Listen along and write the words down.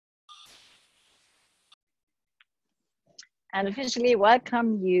and officially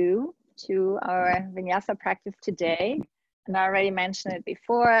welcome you to our Vinyasa practice today. And I already mentioned it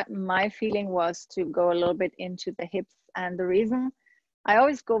before. My feeling was to go a little bit into the hips, and the reason I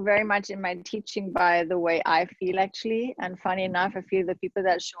always go very much in my teaching by the way I feel, actually. And funny enough, I feel the people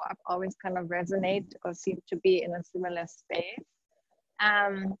that show up always kind of resonate or seem to be in a similar space.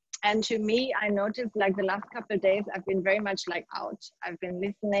 And to me, I noticed like the last couple of days, I've been very much like out. I've been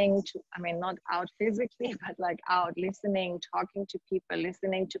listening to, I mean, not out physically, but like out, listening, talking to people,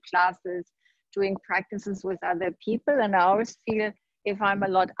 listening to classes, doing practices with other people. And I always feel if I'm a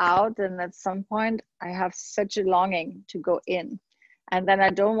lot out, and at some point I have such a longing to go in. And then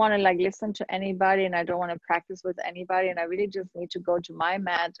I don't want to like listen to anybody, and I don't want to practice with anybody. And I really just need to go to my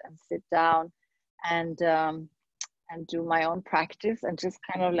mat and sit down and do my own practice and just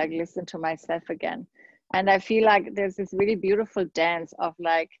kind of like listen to myself again. And I feel like there's this really beautiful dance of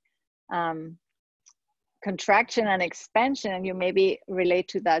like contraction and expansion, and you maybe relate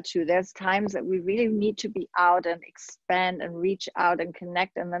to that too. There's times that we really need to be out and expand and reach out and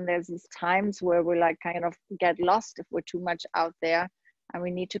connect, and then there's these times where we like kind of get lost if we're too much out there, and we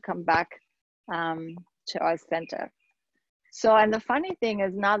need to come back to our center. So, and the funny thing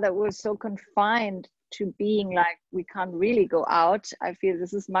is, now that we're so confined to being like we can't really go out, I feel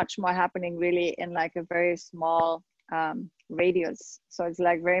this is much more happening really in like a very small radius. So it's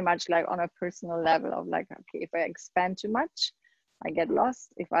like very much like on a personal level of like, okay, if I expand too much, I get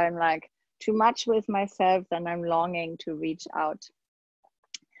lost. If I'm like too much with myself, then I'm longing to reach out.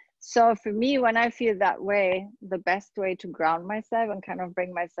 So for me, when I feel that way, the best way to ground myself and kind of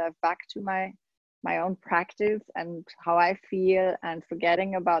bring myself back to my own practice and how I feel and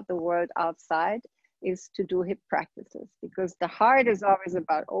forgetting about the world outside is to do hip practices, because the heart is always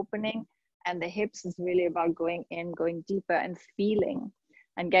about opening and the hips is really about going in, going deeper and feeling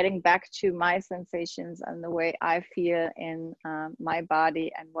and getting back to my sensations and the way I feel in my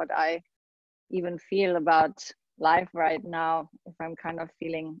body and what I even feel about life right now, if I'm kind of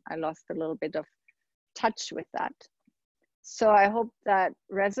feeling I lost a little bit of touch with that. So I hope that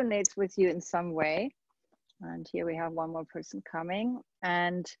resonates with you in some way. And here we have one more person coming.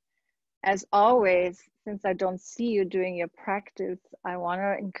 And as always, since I don't see you doing your practice, I want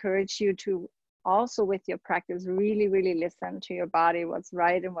to encourage you to also with your practice really, really listen to your body, what's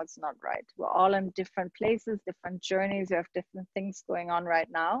right and what's not right. We're all in different places, different journeys, you have different things going on right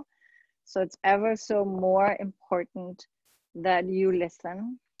now. So it's ever so more important that you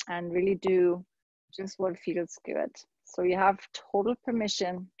listen and really do just what feels good. So you have total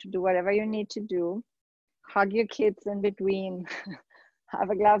permission to do whatever you need to do. Hug your kids in between. Have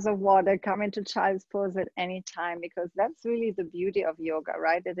a glass of water, come into child's pose at any time, because that's really the beauty of yoga,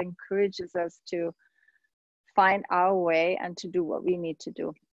 right? It encourages us to find our way and to do what we need to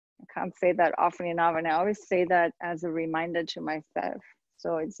do. I can't say that often enough, and I always say that as a reminder to myself.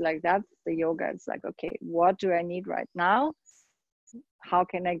 So it's like, that's the yoga. It's like, okay, what do I need right now? How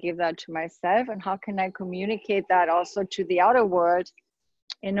can I give that to myself? And how can I communicate that also to the outer world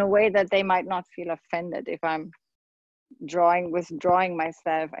in a way that they might not feel offended if I'm withdrawing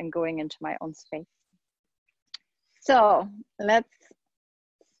myself and going into my own space. So let's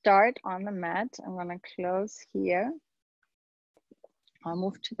start on the mat. I'm going to close here. I'll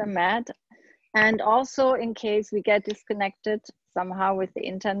move to the mat. And also, in case we get disconnected somehow with the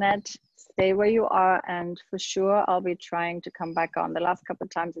internet, stay where you are, and for sure I'll be trying to come back on. The last couple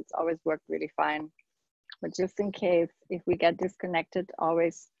of times it's always worked really fine, but just in case if we get disconnected,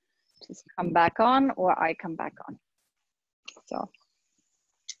 always just come back on, or I come back on. So,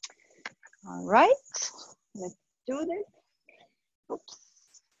 all right, let's do this. Oops,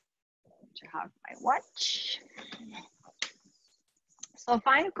 to have my watch. So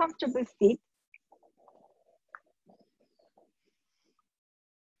find a comfortable seat.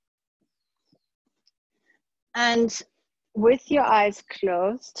 And with your eyes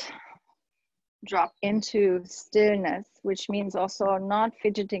closed, drop into stillness, which means also not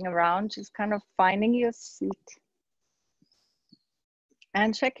fidgeting around, just kind of finding your seat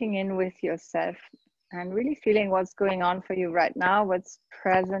and checking in with yourself and really feeling what's going on for you right now, what's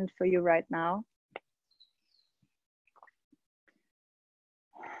present for you right now.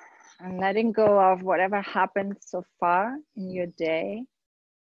 And letting go of whatever happened so far in your day.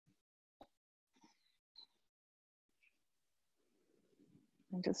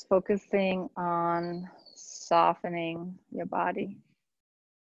 And just focusing on softening your body.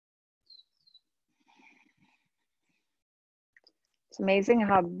 It's amazing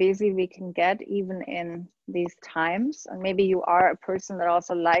how busy we can get even in these times. And maybe you are a person that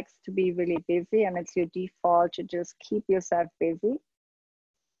also likes to be really busy and it's your default to just keep yourself busy.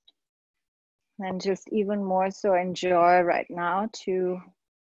 And just even more so enjoy right now to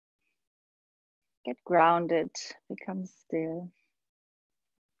get grounded, become still.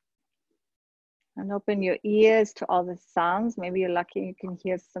 And open your ears to all the sounds. Maybe you're lucky you can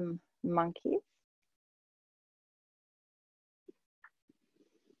hear some monkeys.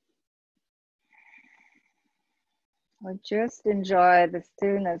 Or just enjoy the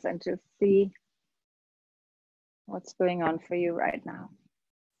stillness and just see what's going on for you right now.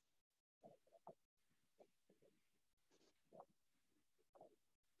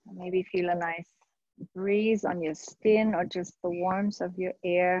 Maybe feel a nice breeze on your skin or just the warmth of your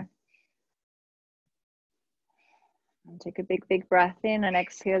air. And take a big, big breath in and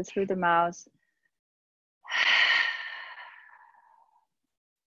exhale through the mouth.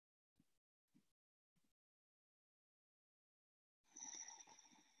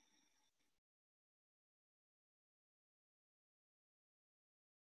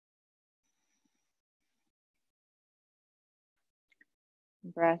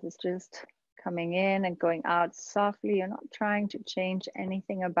 Breath is just coming in and going out softly. You're not trying to change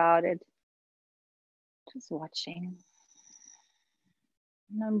anything about it. Just watching.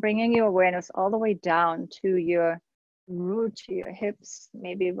 And I'm bringing your awareness all the way down to your root, to your hips,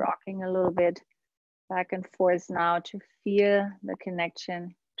 maybe rocking a little bit back and forth now to feel the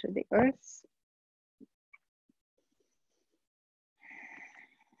connection to the earth.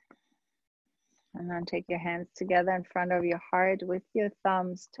 And then take your hands together in front of your heart with your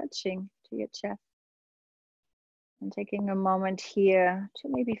thumbs touching to your chest. And taking a moment here to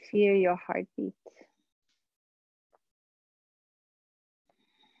maybe feel your heartbeat.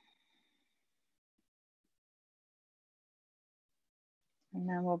 And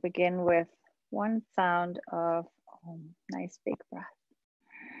then we'll begin with one sound of nice big breath.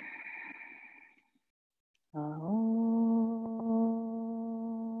 Oh.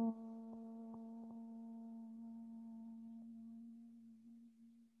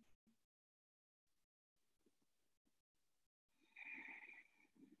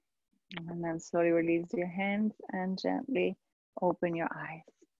 And then slowly release your hands and gently open your eyes.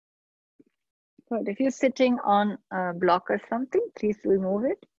 Good. If you're sitting on a block or something, please remove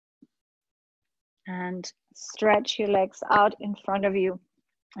it. And stretch your legs out in front of you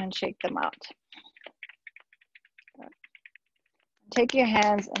and shake them out. Good. Take your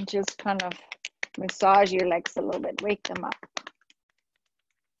hands and just kind of massage your legs a little bit, wake them up.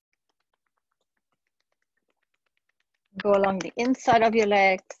 Go along the inside of your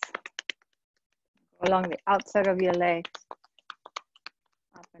legs, go along the outside of your legs,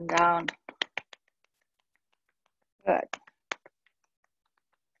 up and down. Good.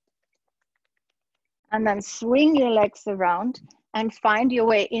 And then swing your legs around and find your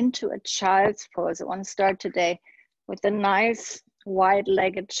way into a child's pose. I want to start today with a nice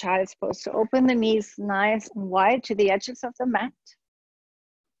wide-legged child's pose. So open the knees nice and wide to the edges of the mat.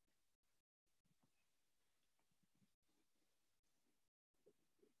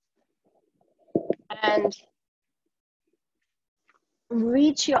 And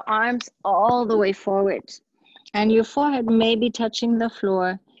reach your arms all the way forward. And your forehead may be touching the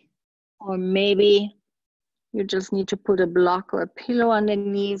floor, or maybe you just need to put a block or a pillow on the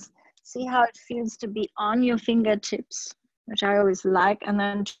knees. See how it feels to be on your fingertips, which I always like, and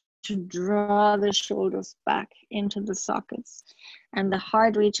then to draw the shoulders back into the sockets. And the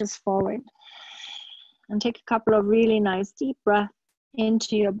heart reaches forward. And take a couple of really nice deep breaths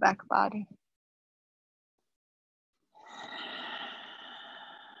into your back body.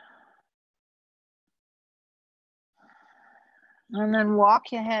 And then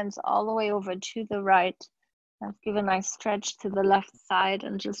walk your hands all the way over to the right. Let's give a nice stretch to the left side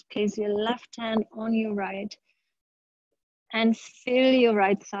and just place your left hand on your right and fill your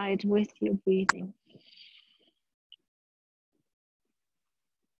right side with your breathing.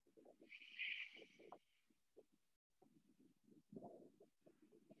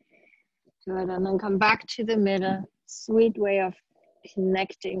 Good, and then come back to the middle. Sweet way of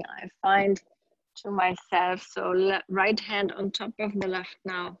connecting, I find, to myself. So right hand on top of the left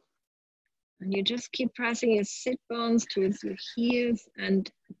now. And you just keep pressing your sit bones towards your heels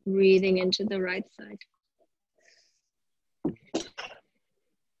and breathing into the right side.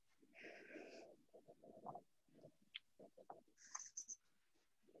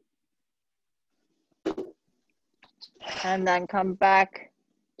 And then come back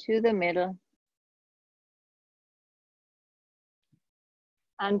to the middle.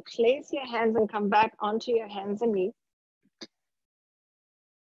 And place your hands and come back onto your hands and knees.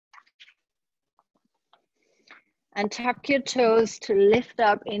 And tuck your toes to lift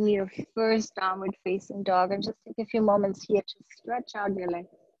up in your first downward facing dog. And just take a few moments here to stretch out your legs.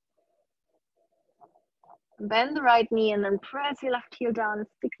 Bend the right knee and then press your left heel down and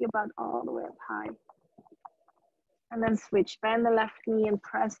stick your butt all the way up high. And then switch. Bend the left knee and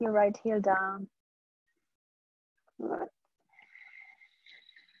press your right heel down. Good.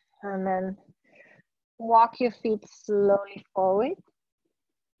 And then walk your feet slowly forward.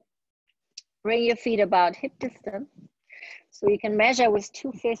 Bring your feet about hip distance. So you can measure with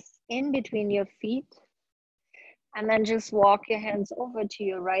 2 fists in between your feet. And then just walk your hands over to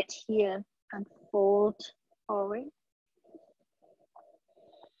your right heel and fold forward.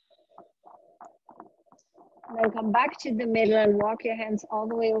 And then come back to the middle and walk your hands all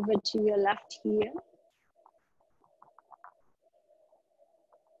the way over to your left heel.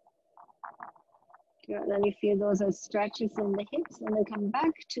 Good. And then you feel those are stretches in the hips. And then come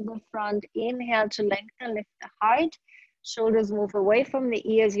back to the front. Inhale to lengthen, lift the heart. Shoulders move away from the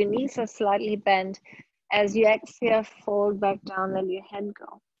ears. Your knees are slightly bent. As you exhale, fold back down, let your head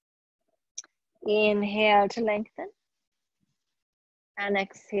go. Inhale to lengthen. And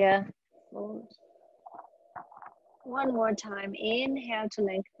exhale, fold. One more time. Inhale to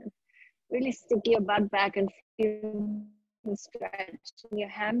lengthen. Really stick your butt back and feel the stretch in your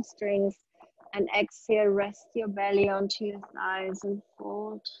hamstrings. And exhale, rest your belly onto your thighs and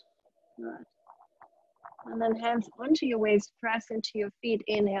fold. Good. And then hands onto your waist, press into your feet.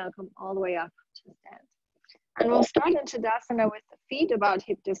 Inhale, come all the way up to stand. And we'll start in Tadasana with the feet about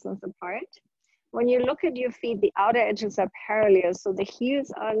hip distance apart. When you look at your feet, the outer edges are parallel, so the heels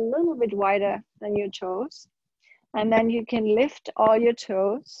are a little bit wider than your toes. And then you can lift all your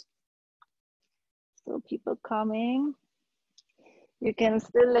toes. So people coming. You can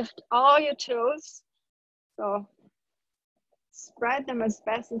still lift all your toes. So spread them as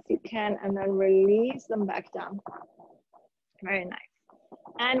best as you can and then release them back down. Very nice.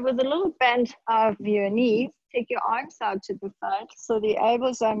 And with a little bend of your knees, take your arms out to the side so the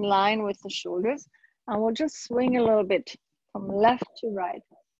elbows are in line with the shoulders. And we'll just swing a little bit from left to right.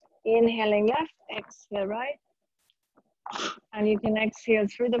 Inhaling left, exhale right. And you can exhale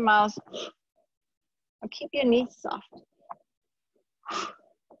through the mouth or keep your knees soft.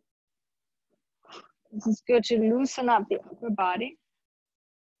 This is good to loosen up the upper body.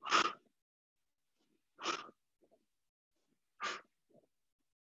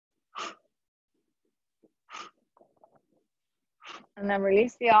 And then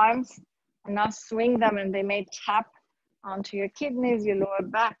release the arms and now swing them, and they may tap onto your kidneys, your lower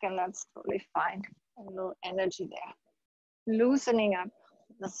back, and that's totally fine. A little energy there. Loosening up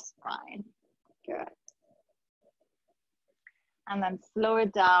the spine. Good. And then slow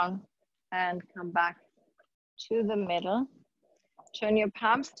it down and come back to the middle. Turn your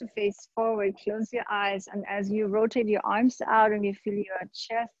palms to face forward, close your eyes, and as you rotate your arms out and you feel your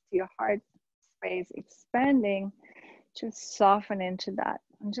chest, your heart space expanding, just soften into that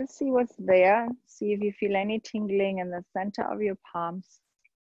and just see what's there. See if you feel any tingling in the center of your palms.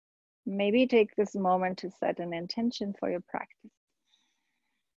 Maybe take this moment to set an intention for your practice.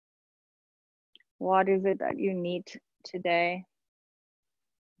 What is it that you need today?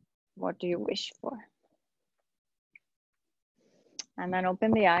 What do you wish for? And then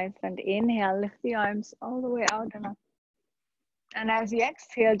open the eyes and inhale, lift the arms all the way out and up. And as you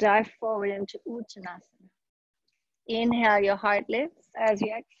exhale, dive forward into Uttanasana. Inhale, your heart lifts. As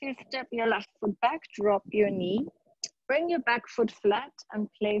you exhale, step your left foot back, drop your knee. Bring your back foot flat and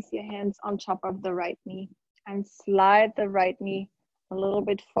place your hands on top of the right knee. And slide the right knee a little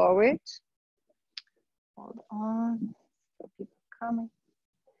bit forward. Hold on, so people coming.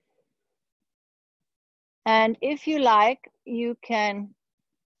 And if you like, you can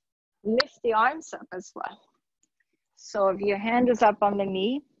lift the arms up as well. So if your hand is up on the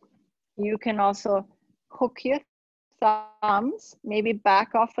knee, you can also hook your thumbs, maybe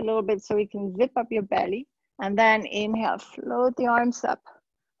back off a little bit so you can zip up your belly. And then inhale, float the arms up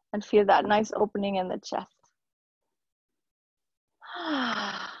and feel that nice opening in the chest.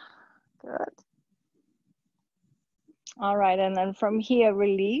 Good. All right, and then from here,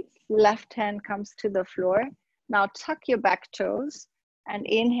 release. Left hand comes to the floor. Now tuck your back toes and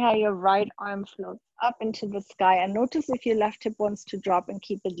inhale, your right arm floats up into the sky. And notice if your left hip wants to drop and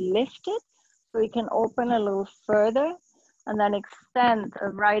keep it lifted. So you can open a little further and then extend the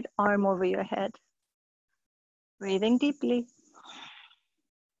right arm over your head. Breathing deeply.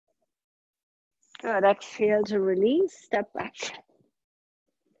 Good, exhale to release, step back.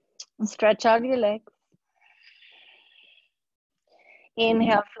 And stretch out your legs.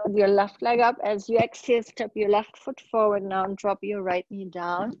 Inhale, float your left leg up. As you exhale, step your left foot forward now and drop your right knee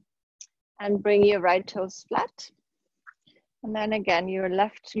down. And bring your right toes flat. And then again, your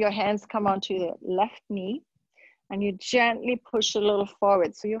hands come onto your left knee. And you gently push a little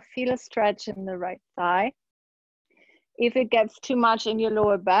forward. So you'll feel a stretch in the right thigh. If it gets too much in your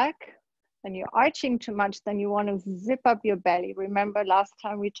lower back and you're arching too much, then you want to zip up your belly. Remember last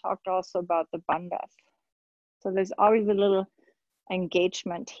time we talked also about the bandhas. So there's always a little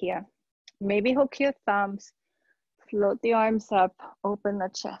engagement here. Maybe hook your thumbs, float the arms up, open the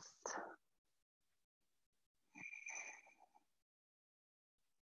chest.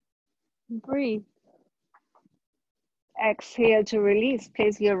 Breathe. Exhale to release.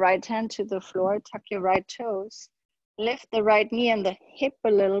 Place your right hand to the floor, tuck your right toes. Lift the right knee and the hip a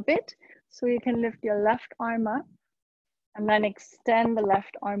little bit so you can lift your left arm up and then extend the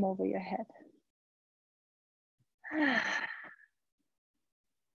left arm over your head.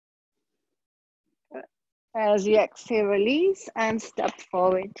 As you exhale, release and step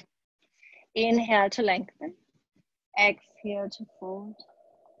forward. Inhale to lengthen. Exhale to fold.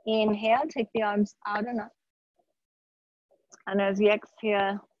 Inhale, take the arms out and up. And as you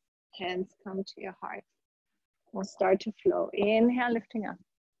exhale, hands come to your heart. We'll start to flow. Inhale, lifting up.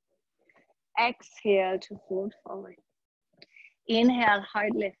 Exhale to fold forward. Inhale,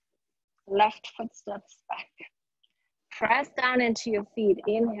 heart lift. Left foot steps back. Press down into your feet.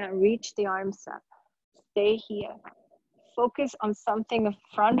 Inhale, reach the arms up. Stay here. Focus on something in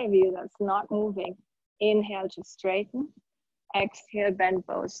front of you that's not moving. Inhale to straighten. Exhale, bend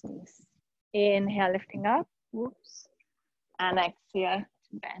both knees. Inhale, lifting up. Whoops. And exhale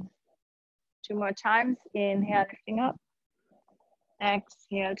to bend. 2 more times. Inhale, lifting up.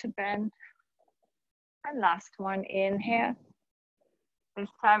 Exhale to bend. And last one, inhale. This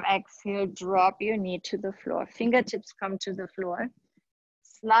time, exhale, drop your knee to the floor. Fingertips come to the floor.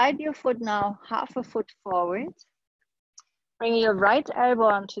 Slide your foot now 1/2 foot forward. Bring your right elbow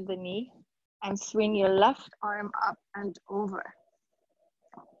onto the knee and swing your left arm up and over.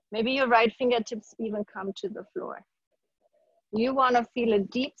 Maybe your right fingertips even come to the floor. You want to feel a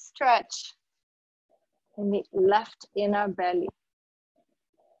deep stretch in the left inner belly.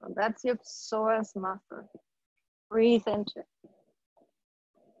 So that's your psoas muscle. Breathe into it.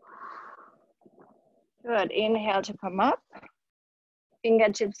 Good. Inhale to come up.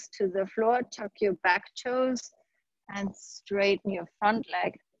 Fingertips to the floor. Tuck your back toes and straighten your front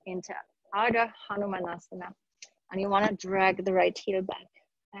leg into Ardha Hanumanasana. And you want to drag the right heel back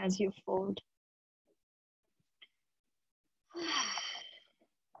as you fold.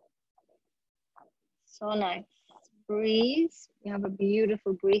 So nice. Breathe. You have a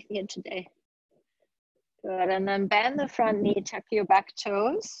beautiful breath here today. Good. And then bend the front knee, tuck your back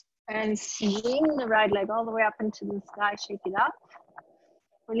toes, and swing the right leg all the way up into the sky. Shake it up.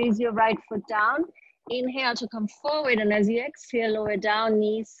 Release your right foot down. Inhale to come forward, and as you exhale, lower down,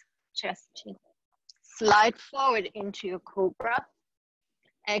 knees, chest, chin. Slide forward into your cobra.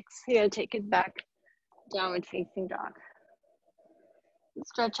 Exhale, take it back, downward facing dog.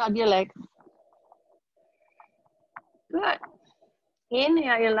 Stretch out your legs. Good.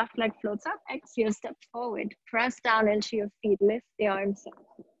 Inhale, your left leg floats up. Exhale, step forward. Press down into your feet. Lift the arms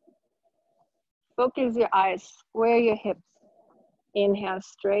up. Focus your eyes. Square your hips. Inhale,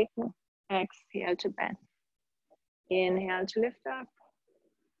 straighten. Exhale to bend. Inhale to lift up.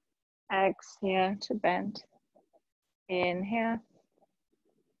 Exhale to bend. Inhale.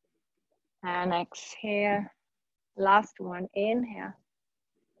 And exhale. Last one. Inhale.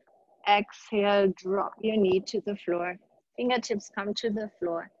 Exhale, drop your knee to the floor. Fingertips come to the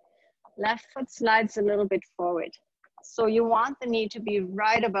floor. Left foot slides a little bit forward. So you want the knee to be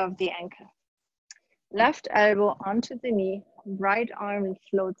right above the ankle. Left elbow onto the knee. Right arm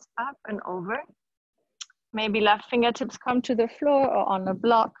floats up and over. Maybe left fingertips come to the floor or on a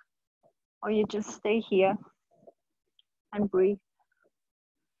block. Or you just stay here and breathe.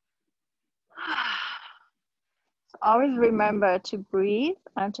 So always remember to breathe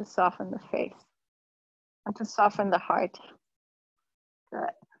and to soften the face and to soften the heart. Good.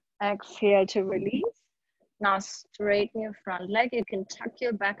 Exhale to release. Now straighten your front leg. You can tuck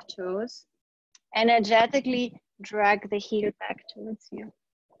your back toes. Energetically drag the heel back towards you.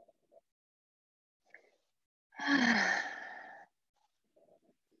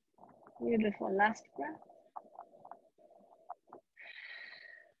 Beautiful. Last breath.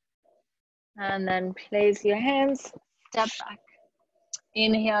 And then place your hands, step back.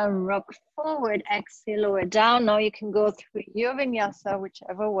 Inhale, rock forward, exhale, lower down. Now you can go through your vinyasa,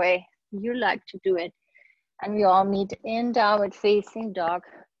 whichever way you like to do it. And we all meet in downward facing dog.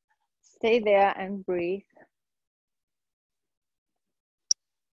 Stay there and breathe.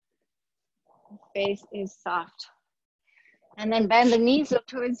 The face is soft. And then bend the knees up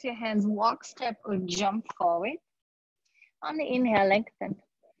towards your hands, walk, step, or jump forward. On the inhale, lengthen.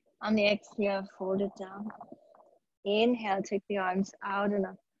 On the exhale, fold it down. Inhale, take the arms out and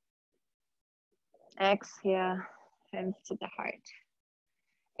up. Exhale, hands to the heart.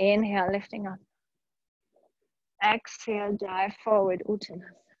 Inhale, lifting up. Exhale, dive forward, Uttanasana.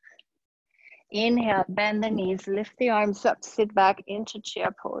 Inhale, bend the knees, lift the arms up, sit back into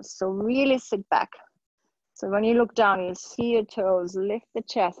chair pose. So really sit back. So when you look down, you see your toes, lift the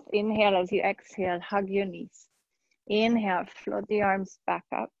chest. Inhale as you exhale, hug your knees. Inhale, float the arms back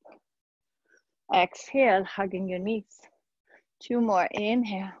up. Exhale, hugging your knees. 2 more,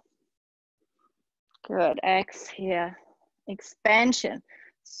 inhale. Good, exhale. Expansion,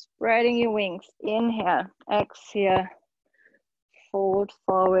 spreading your wings. Inhale, exhale, fold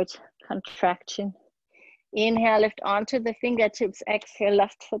forward, contraction. Inhale, lift onto the fingertips. Exhale,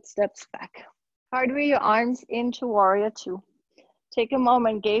 left foot steps back. Hardwire your arms into warrior 2. Take a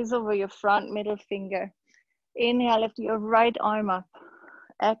moment, gaze over your front middle finger. Inhale, lift your right arm up.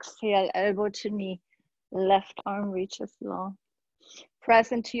 Exhale, elbow to knee. Left arm reaches long.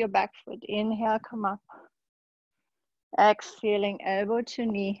 Press into your back foot. Inhale, come up. Exhaling, elbow to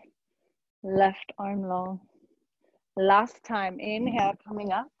knee. Left arm long. Last time, inhale,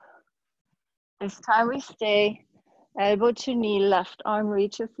 coming up. This time we stay. Elbow to knee, left arm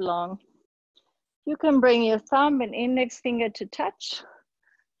reaches long. You can bring your thumb and index finger to touch.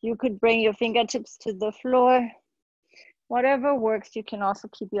 You could bring your fingertips to the floor. Whatever works, you can also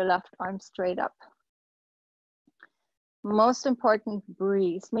keep your left arm straight up. Most important,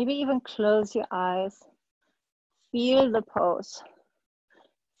 breathe. Maybe even close your eyes. Feel the pose.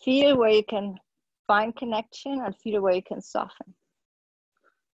 Feel where you can find connection and feel where you can soften.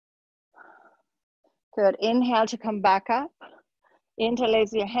 Good, inhale to come back up.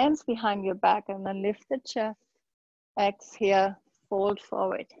 Interlace your hands behind your back and then lift the chest. Exhale, fold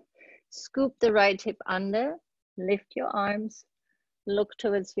forward. Scoop the right hip under, lift your arms, look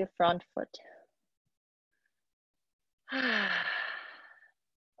towards your front foot.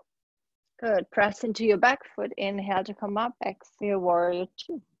 Good, press into your back foot, inhale to come up, exhale, warrior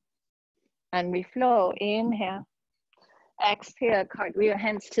 2. And we flow, inhale. Exhale, cartwheel your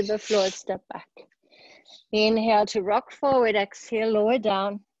hands to the floor, step back. Inhale to rock forward, exhale, lower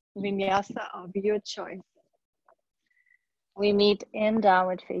down, vinyasa of your choice. We meet in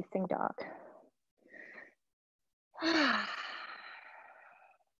downward facing dog.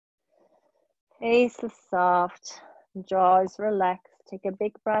 Face is soft, jaw is relaxed. Take a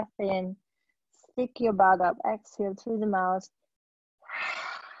big breath in, stick your butt up, exhale through the mouth.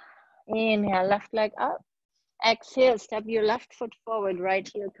 Inhale, left leg up. Exhale, step your left foot forward, right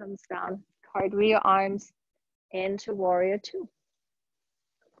heel comes down. Cartwheel your arms into warrior 2.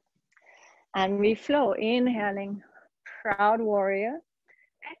 And we flow, inhaling, proud warrior.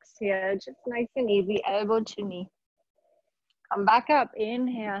 Exhale, just nice and easy, elbow to knee. Come back up,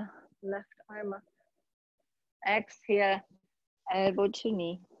 inhale, left arm up. Exhale, elbow to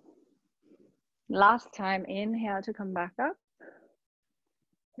knee. Last time, inhale to come back up.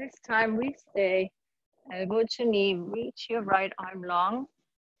 This time we stay, elbow to knee, reach your right arm long,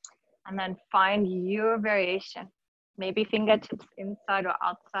 and then find your variation. Maybe fingertips inside or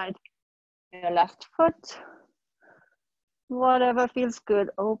outside your left foot. Whatever feels good,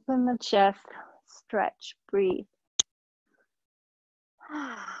 open the chest, stretch, breathe.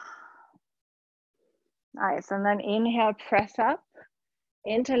 Nice, and then inhale, press up,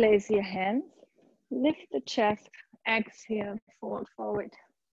 interlace your hands, lift the chest, exhale, fold forward.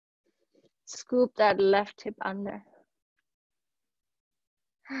 Scoop that left hip under.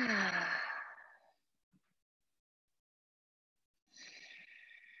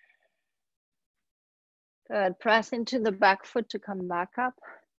 Good, press into the back foot to come back up.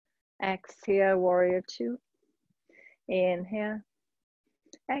 Exhale, warrior 2. Inhale.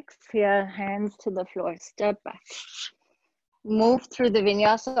 Exhale, hands to the floor, step back. Move through the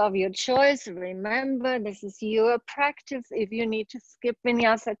vinyasa of your choice. Remember, this is your practice. If you need to skip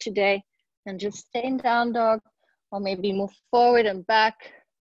vinyasa today, then just stay in down dog, or maybe move forward and back,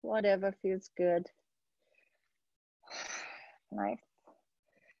 whatever feels good. Nice.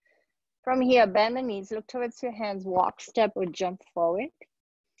 From here, bend the knees, look towards your hands, walk, step, or jump forward.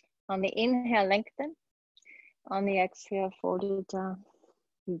 On the inhale, lengthen. On the exhale, fold it down.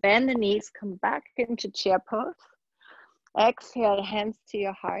 Bend the knees, come back into chair pose. Exhale, hands to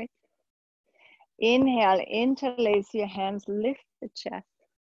your heart. Inhale, interlace your hands, lift the chest.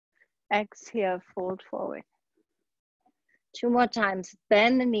 Exhale, fold forward. 2 more times,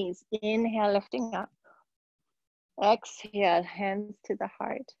 bend the knees. Inhale, lifting up. Exhale, hands to the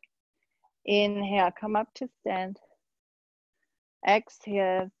heart. Inhale, come up to stand.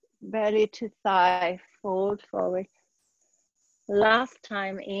 Exhale, belly to thigh, fold forward. Last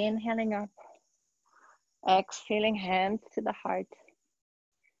time, inhaling up. Exhaling, hands to the heart.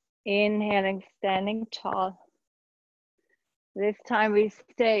 Inhaling, standing tall. This time we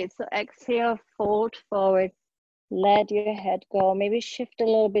stay. So exhale, fold forward. Let your head go. Maybe shift a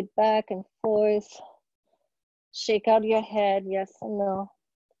little bit back and forth. Shake out your head, yes and no.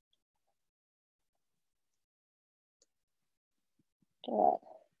 Good.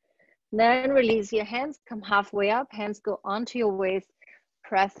 Then release your hands, come halfway up. Hands go onto your waist.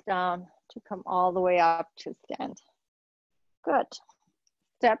 Press down to come all the way up to stand. Good.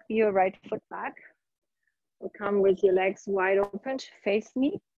 Step your right foot back. Or come with your legs wide open to face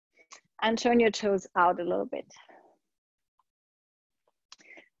me. And turn your toes out a little bit.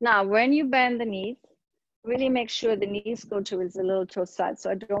 Now, when you bend the knees, really make sure the knees go towards the little toe side.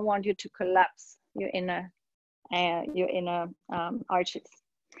 So I don't want you to collapse your inner arches.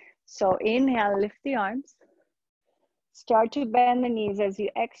 So inhale, lift the arms. Start to bend the knees as you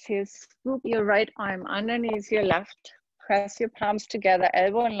exhale. Scoop your right arm underneath your left. Press your palms together,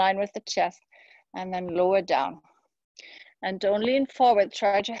 elbow in line with the chest, and then lower down. And don't lean forward.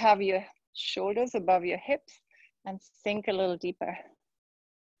 Try to have your shoulders above your hips and sink a little deeper.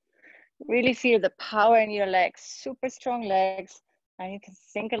 Really feel the power in your legs, super strong legs, and you can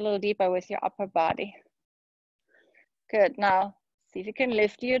sink a little deeper with your upper body. Good, now see if you can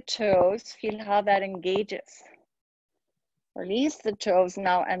lift your toes, feel how that engages. Release the toes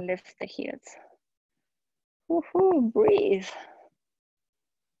now and lift the heels. Woohoo, breathe.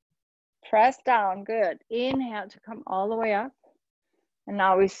 Press down, good. Inhale to come all the way up. And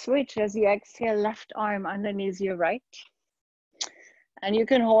now we switch as you exhale, left arm underneath your right. And you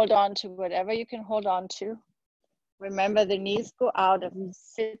can hold on to whatever you can hold on to. Remember, the knees go out as you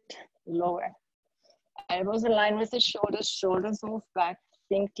sit lower. Elbows align with the shoulders, shoulders move back,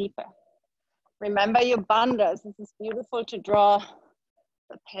 sink deeper. Remember your bandhas. This is beautiful to draw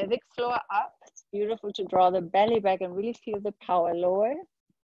the pelvic floor up. It's beautiful to draw the belly back and really feel the power lower.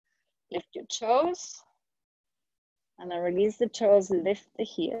 Lift your toes. And then release the toes, lift the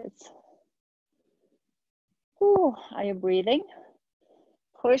heels. Ooh, are you breathing?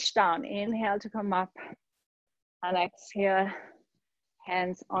 Push down, inhale to come up. And exhale,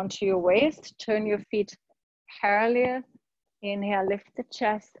 hands onto your waist. Turn your feet parallel. Inhale, lift the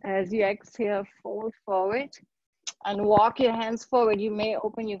chest. As you exhale, fold forward. And walk your hands forward. You may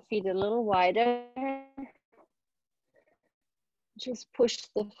open your feet a little wider. Just push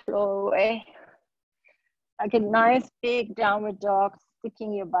the floor away. Like a nice big downward dog,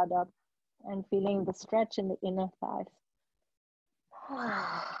 sticking your butt up and feeling the stretch in the inner thighs.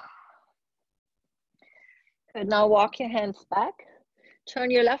 Good, now walk your hands back. Turn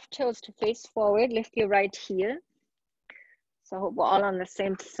your left toes to face forward, lift your right heel. So we're all on the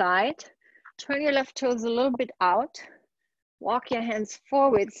same side. Turn your left toes a little bit out. Walk your hands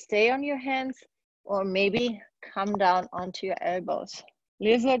forward, stay on your hands, or maybe come down onto your elbows.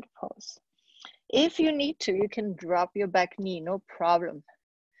 Lizard pose. If you need to, you can drop your back knee, no problem.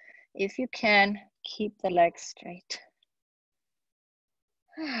 If you can, keep the legs straight.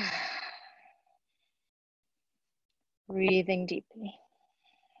 Breathing deeply.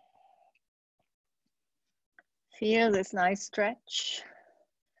 Feel this nice stretch.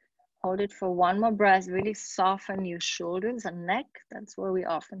 Hold it for one more breath. Really soften your shoulders and neck. That's where we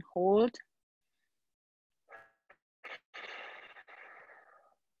often hold.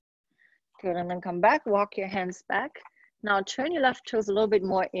 Good, and then come back, walk your hands back. Now turn your left toes a little bit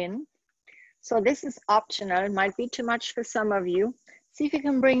more in. So this is optional, it might be too much for some of you. See if you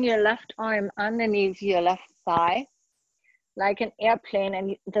can bring your left arm underneath your left thigh, like an airplane,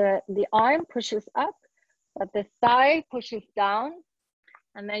 and the arm pushes up, but the thigh pushes down,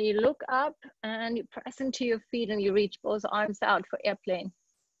 and then you look up and you press into your feet and you reach both arms out for airplane.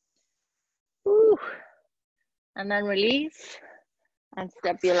 Woo. And then release and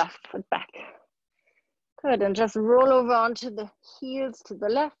step your left foot back. Good, and just roll over onto the heels to the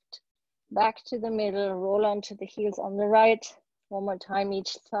left, back to the middle, roll onto the heels on the right. One more time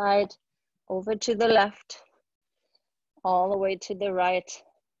each side, over to the left, all the way to the right,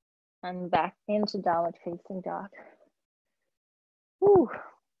 and back into downward facing dog. Woo.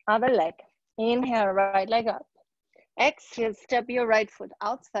 Other leg. Inhale, right leg up. Exhale, step your right foot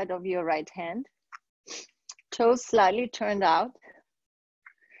outside of your right hand. Toes slightly turned out.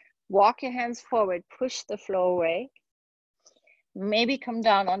 Walk your hands forward, push the floor away. Maybe come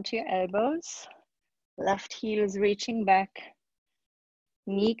down onto your elbows. Left heel is reaching back.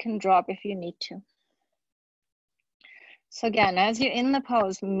 Knee can drop if you need to. So again, as you're in the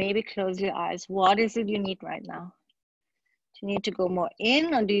pose, maybe close your eyes. What is it you need right now? Do you need to go more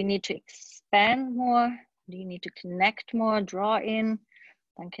in, or do you need to expand more? Do you need to connect more, draw in,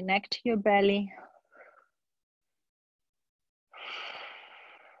 then connect to your belly?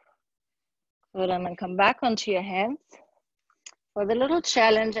 Good, and then come back onto your hands. for the little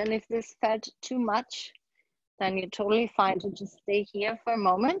challenge. And if this felt too much, then you're totally fine to just stay here for a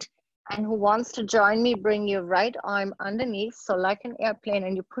moment. And who wants to join me, bring your right arm underneath. So like an airplane,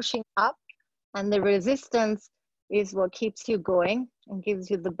 and you're pushing up, and the resistance is what keeps you going and gives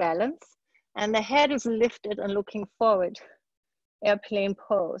you the balance. And the head is lifted and looking forward. Airplane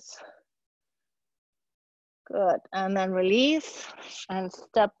pose. Good. And then release and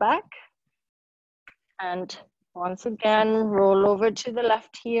step back. And once again, roll over to the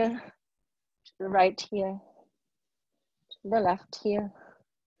left here, to the right here, to the left here,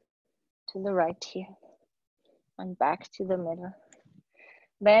 to the right here, and back to the middle.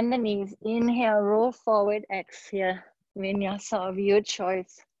 Bend the knees, inhale, roll forward, exhale, vinyasa of your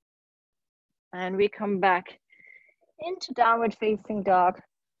choice. And we come back into downward facing dog.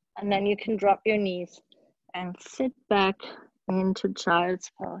 And then you can drop your knees and sit back into child's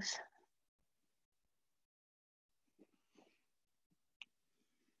pose.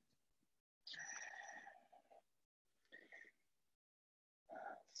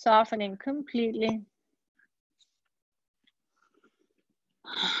 Softening completely.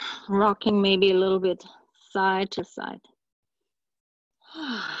 Rocking maybe a little bit side to side.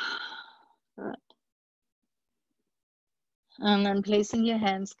 Good. And then placing your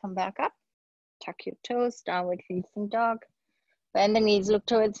hands, come back up. Tuck your toes, downward facing dog. Bend the knees, look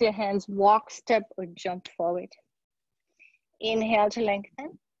towards your hands, walk, step, or jump forward. Inhale to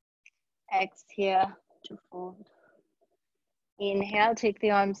lengthen. Exhale to fold. Inhale, take the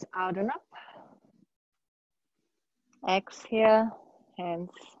arms out and up. Exhale,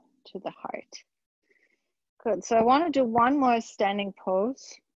 hands to the heart. Good, so I want to do one more standing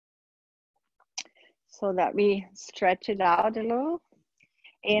pose so that we stretch it out a little.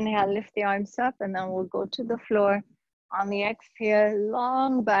 Inhale, lift the arms up, and then we'll go to the floor. On the exhale,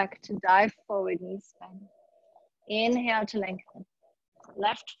 long back to dive forward, knees bend. Inhale to lengthen.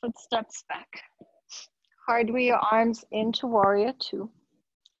 Left foot steps back. Hardware your arms into warrior two.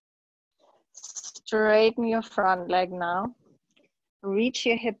 Straighten your front leg now. Reach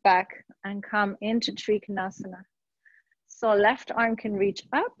your hip back and come into Trikonasana. So left arm can reach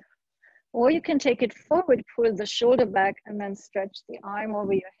up, or you can take it forward, pull the shoulder back, and then stretch the arm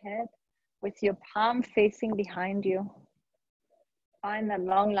over your head with your palm facing behind you. Find that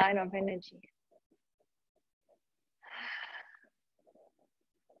long line of energy.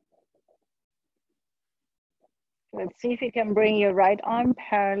 Let's see if you can bring your right arm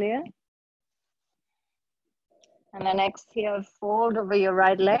parallel. And then exhale, fold over your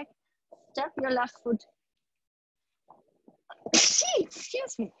right leg. Step your left foot.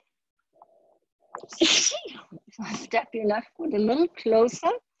 Excuse me. Step your left foot a little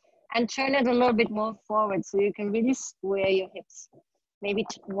closer and turn it a little bit more forward so you can really square your hips. Maybe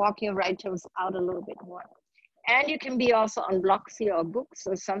walk your right toes out a little bit more. And you can be also on blocks here or books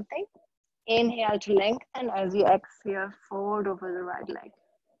or something. Inhale to lengthen. As you exhale, fold over the right leg.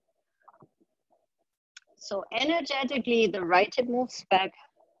 So energetically, the right hip moves back,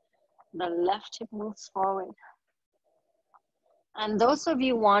 the left hip moves forward. And those of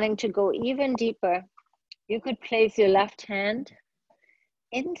you wanting to go even deeper, you could place your left hand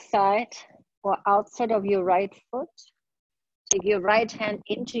inside or outside of your right foot. Take your right hand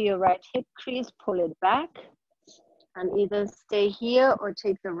into your right hip crease, pull it back, and either stay here or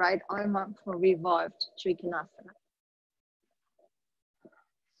take the right arm up for revolved Trikonasana.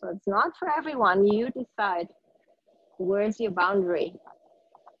 So it's not for everyone, you decide. Where's your boundary?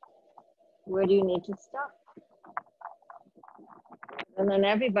 Where do you need to stop? And then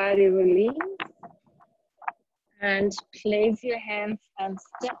everybody release and place your hands and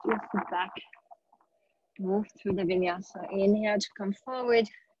step your foot back. Move through the vinyasa. Inhale to come forward,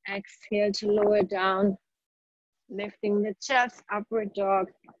 exhale to lower down, lifting the chest, upward dog,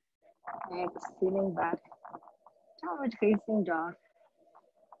 exhaling back, downward facing dog.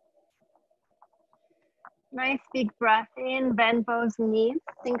 Nice big breath in, bend both knees.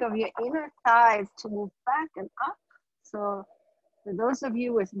 Think of your inner thighs to move back and up. So for those of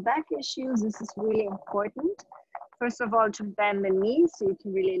you with back issues, this is really important. First of all, to bend the knees so you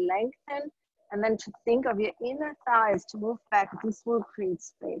can really lengthen, and then to think of your inner thighs to move back. This will create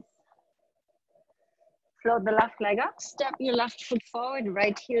space. Float the left leg up, step your left foot forward,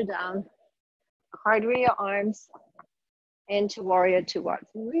 right heel down. Hardware your arms into warrior two.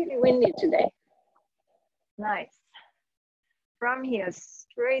 It's really windy today. Nice. From here,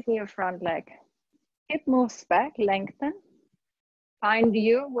 straighten your front leg. Hip moves back, lengthen. Find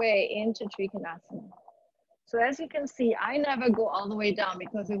your way into Trikonasana. So as you can see, I never go all the way down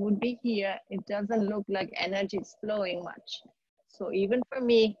because it would be here. It doesn't look like energy is flowing much. So even for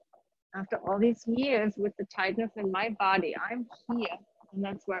me, After all these years with the tightness in my body, I'm here, and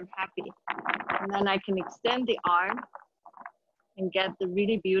that's where I'm happy. And then I can extend the arm and get the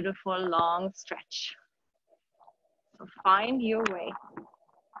really beautiful long stretch. So find your way.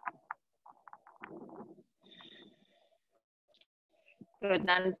 Good,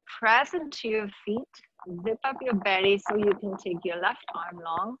 then press into your feet, zip up your belly so you can take your left arm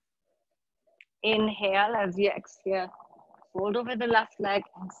long. Inhale as you exhale, fold over the left leg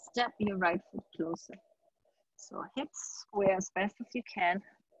and step your right foot closer. So hips square as best as you can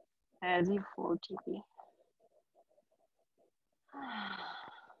as you fold deeply.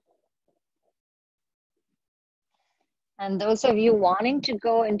 And those of you wanting to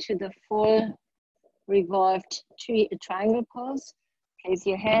go into the full revolved triangle pose, place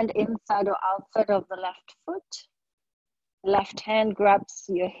your hand inside or outside of the left foot. Left hand grabs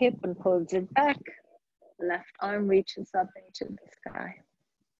your hip and pulls it back. Left arm reaches up into the sky.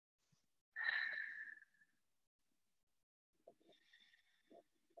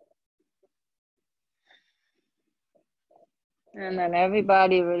 And then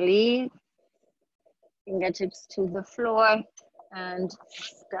everybody release. Fingertips to the floor and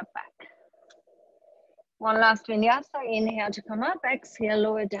step back. One last vinyasa. Inhale to come up. Exhale,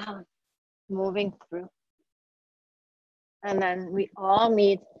 lower down. Moving through. And then we all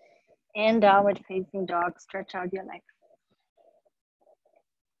meet in downward facing dog. Stretch out your legs.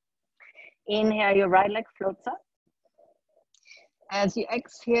 Inhale, your right leg floats up. As you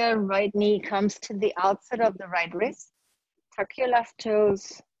exhale, right knee comes to the outside of the right wrist. Tuck your left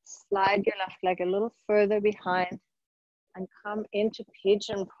toes, slide your left leg a little further behind, and come into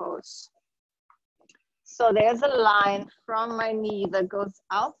pigeon pose. So there's a line from my knee that goes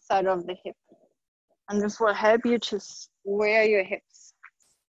outside of the hip. And this will help you to square your hips.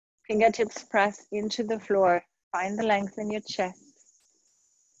 Fingertips press into the floor. Find the length in your chest.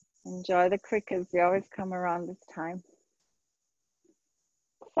 Enjoy the crickets. They always come around this time.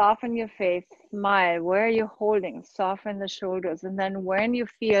 Soften your face, smile. Where are you holding? Soften the shoulders. And then when you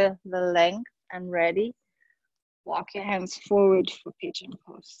feel the length and ready, walk your hands forward for pigeon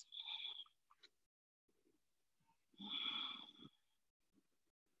pose.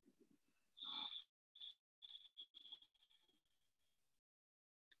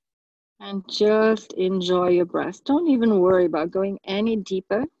 And just enjoy your breath. Don't even worry about going any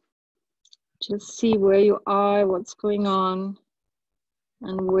deeper. Just see where you are, what's going on,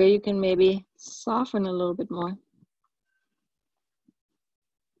 and where you can maybe soften a little bit more.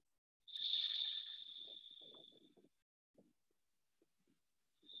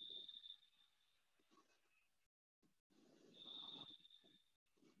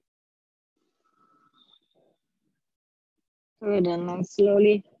 Good, and then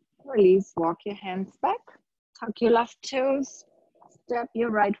slowly release, walk your hands back, tuck your left toes, step your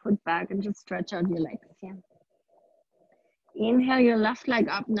right foot back and just stretch out your legs here. Inhale your left leg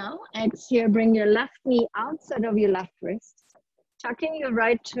up now. Exhale, bring your left knee outside of your left wrist. Tuck in your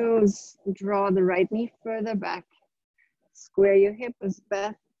right toes, draw the right knee further back. Square your hip as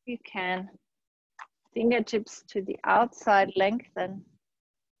best you can. Fingertips to the outside, lengthen.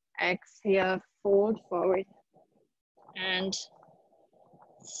 Exhale, fold forward. And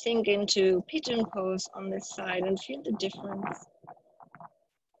sink into pigeon pose on this side and feel the difference.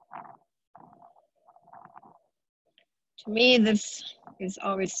 To me, this is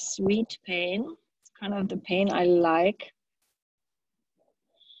always sweet pain. It's kind of the pain I like.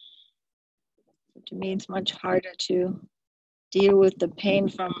 To me, it's much harder to deal with the pain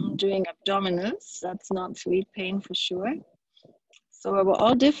from doing abdominals. That's not sweet pain for sure. So we're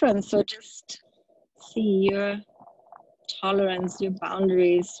all different. So just see your tolerance, your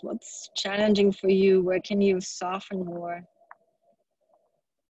boundaries, what's challenging for you, where can you soften more?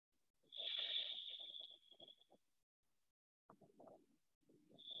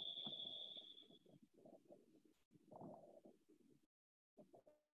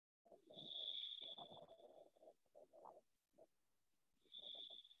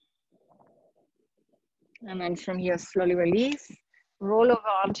 And then from here, slowly release. Roll over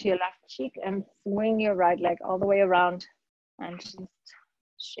onto your left cheek and swing your right leg all the way around and just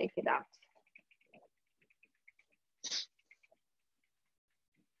shake it out.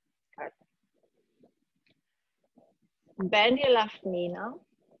 Good. Bend your left knee now.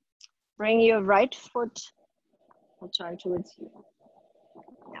 Bring your right foot, I'll turn towards you.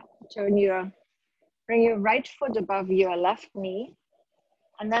 Yeah, bring your right foot above your left knee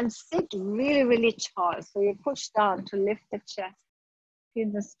and then sit really, really tall. So you push down to lift the chest. Feel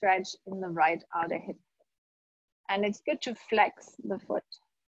the stretch in the right outer hip. And it's good to flex the foot.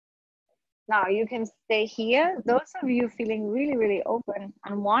 Now you can stay here. Those of you feeling really, really open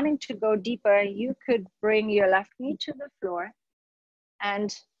and wanting to go deeper, you could bring your left knee to the floor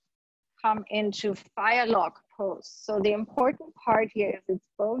and come into fire lock pose. So the important part here is it's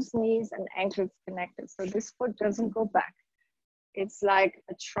both knees and ankles connected. So this foot doesn't go back. It's like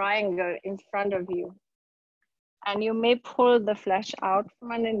a triangle in front of you. And you may pull the flesh out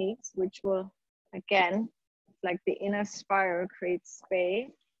from underneath, which will, again, like the inner spiral, create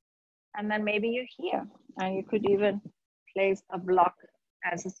space. And then maybe you're here. And you could even place a block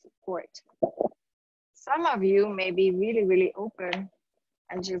as a support. Some of you may be really, really open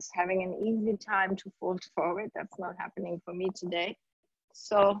and just having an easy time to fold forward. That's not happening for me today.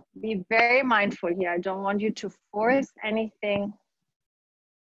 So be very mindful here. I don't want you to force anything.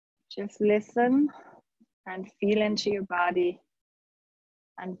 Just listen and feel into your body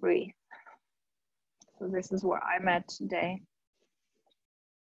and breathe. So this is where I'm at today.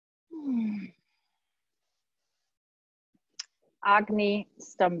 Agni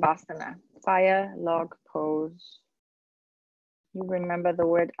Stambhasana, fire log pose. You remember the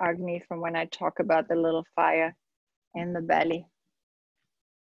word Agni from when I talk about the little fire in the belly.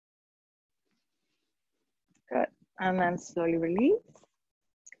 Good. And then slowly release.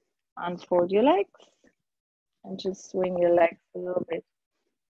 Unfold your legs and just swing your legs a little bit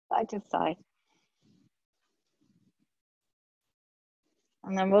side to side.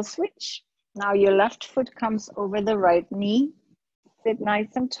 And then we'll switch. Now your left foot comes over the right knee. Sit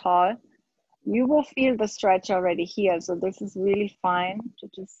nice and tall. You will feel the stretch already here. So this is really fine to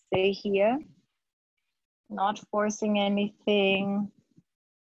just stay here. Not forcing anything.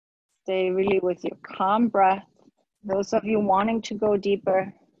 Stay really with your calm breath. Those of you wanting to go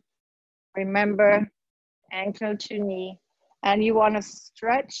deeper, remember ankle to knee. And you want to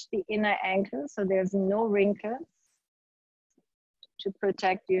stretch the inner ankle so there's no wrinkles to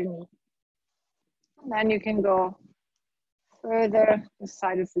protect your knee. And then you can go further. This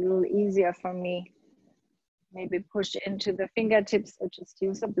side is a little easier for me. Maybe push into the fingertips or just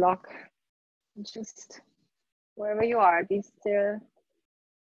use a block. Just wherever you are, be still.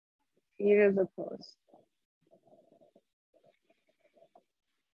 Feel the pose.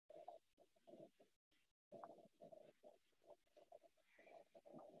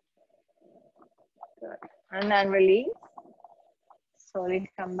 Good. And then release. Slowly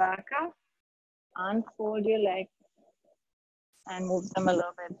come back up. Unfold your legs and move them a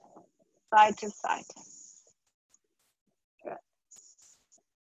little bit side to side. Good.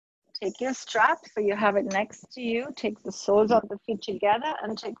 Take your strap so you have it next to you. Take the soles of the feet together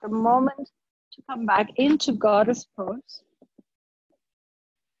and take the moment to come back into goddess pose.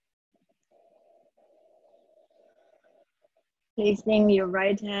 Placing your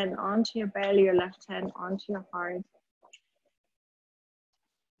right hand onto your belly, your left hand onto your heart.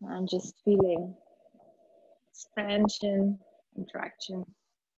 And just feeling expansion, contraction.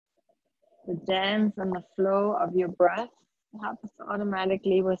 The dance and the flow of your breath happens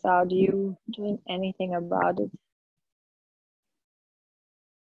automatically without you doing anything about it.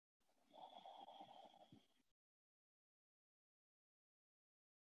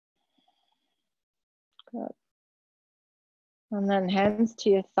 Good. And then hands to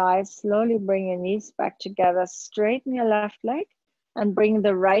your thighs, slowly bring your knees back together, straighten your left leg and bring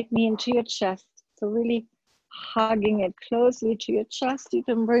the right knee into your chest. So really hugging it closely to your chest. You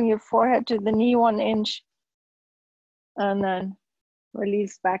can bring your forehead to the knee 1 inch and then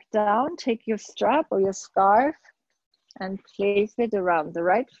release back down. Take your strap or your scarf and place it around the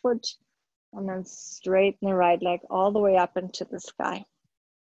right foot and then straighten the right leg all the way up into the sky.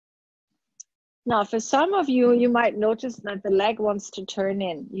 Now, for some of you, you might notice that the leg wants to turn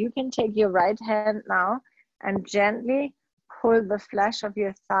in. You can take your right hand now and gently pull the flesh of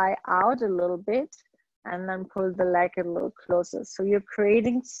your thigh out a little bit and then pull the leg a little closer. So you're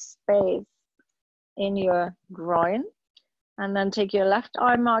creating space in your groin. And then take your left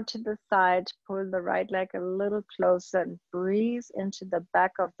arm out to the side, pull the right leg a little closer and breathe into the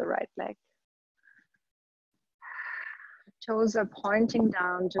back of the right leg. Toes are pointing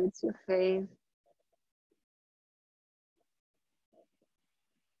down towards your face.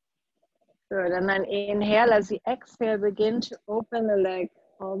 Good, and then inhale as you exhale, begin to open the leg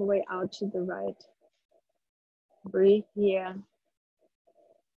all the way out to the right. Breathe here.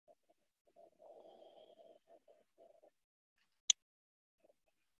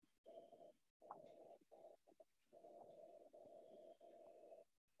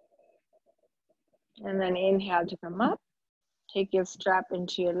 And then inhale to come up. Take your strap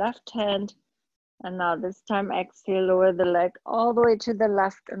into your left hand. And now this time exhale, lower the leg all the way to the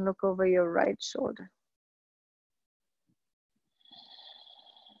left and look over your right shoulder.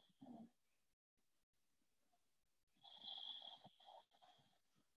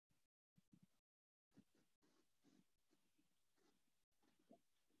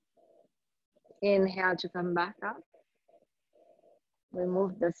 Inhale to come back up.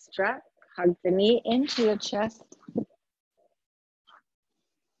 Remove the strap, hug the knee into your chest.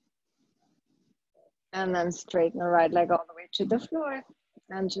 And then straighten the right leg all the way to the floor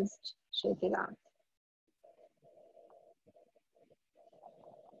and just shake it out.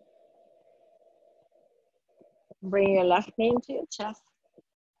 Bring your left knee into your chest.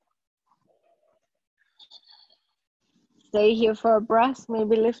 Stay here for a breath.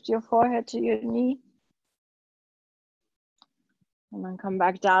 Maybe lift your forehead to your knee. And then come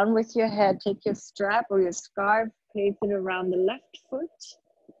back down with your head. Take your strap or your scarf, place it around the left foot.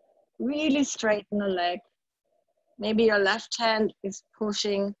 Really straighten the leg. Maybe your left hand is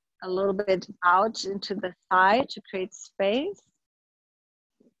pushing a little bit out into the thigh to create space.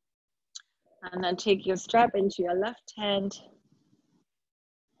 And then take your strap into your left hand.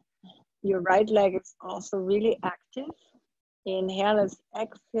 Your right leg is also really active. Inhale, as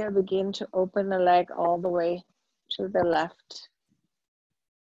exhale, begin to open the leg all the way to the left.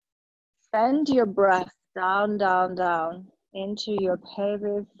 Send your breath down, down, down into your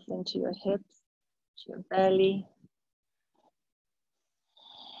pelvis, into your hips, to your belly.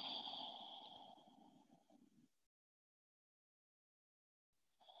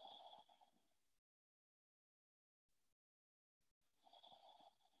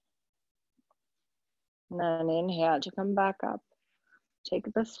 And then inhale to come back up.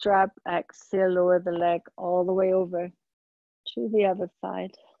 Take the strap, exhale, lower the leg all the way over to the other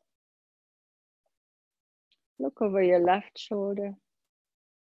side. Look over your left shoulder.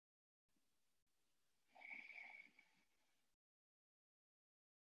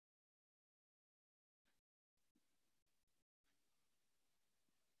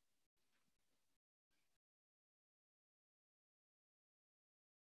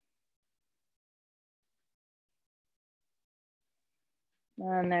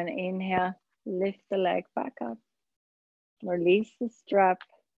 And then inhale, lift the leg back up. Release the strap,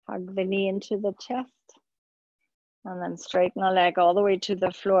 hug the knee into the chest. And then straighten the leg all the way to the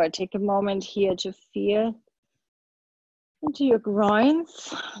floor. Take a moment here to feel into your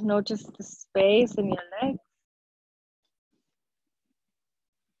groins. Notice the space in your legs.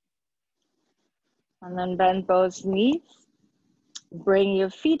 And then bend both knees. Bring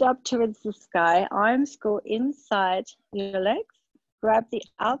your feet up towards the sky. Arms go inside your legs. Grab the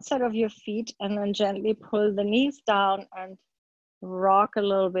outside of your feet and then gently pull the knees down and rock a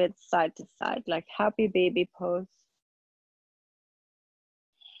little bit side to side, like happy baby pose.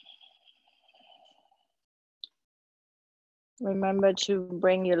 Remember to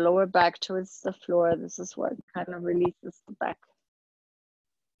bring your lower back towards the floor. This is what kind of releases the back.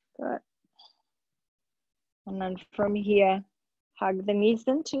 Good. And then from here, hug the knees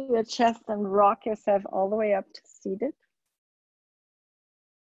into your chest and rock yourself all the way up to seated.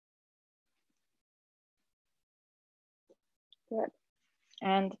 Good.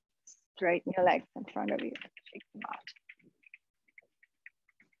 And straighten your legs in front of you. Shake them out.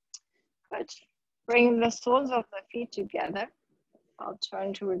 Good. Bring the soles of the feet together. I'll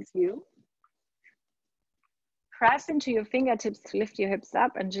turn towards you. Press into your fingertips to lift your hips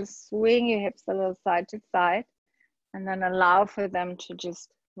up and just swing your hips a little side to side. And then allow for them to just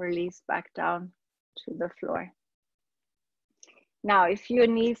release back down to the floor. Now, if your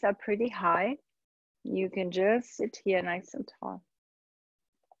knees are pretty high, you can just sit here nice and tall.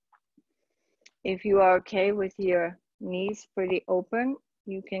 If you are okay with your knees pretty open,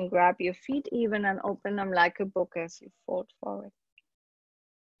 you can grab your feet even and open them like a book as you fold forward.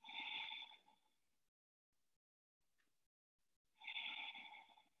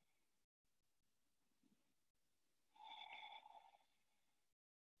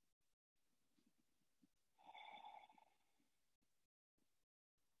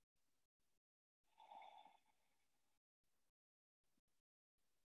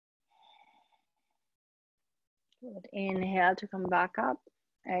 Good. Inhale to come back up.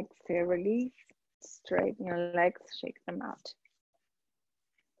 Exhale, release. Straighten your legs, shake them out.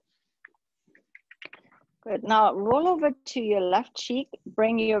 Good. Now roll over to your left cheek.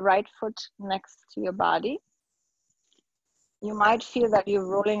 Bring your right foot next to your body. You might feel that you're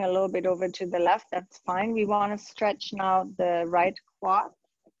rolling a little bit over to the left. That's fine. We want to stretch now the right quad.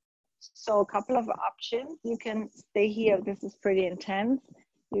 So a couple of options. You can stay here. This is pretty intense.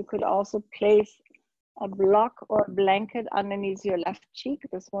 You could also place a block or a blanket underneath your left cheek.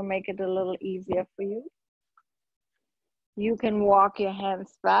 This will make it a little easier for you. You can walk your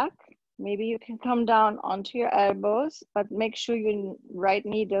hands back. Maybe you can come down onto your elbows, but make sure your right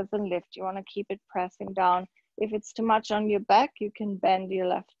knee doesn't lift. You want to keep it pressing down. If it's too much on your back, you can bend your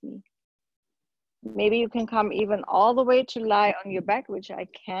left knee. Maybe you can come even all the way to lie on your back, which I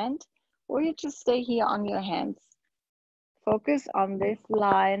can't, or you just stay here on your hands. Focus on this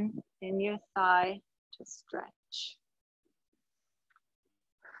line in your thigh to stretch.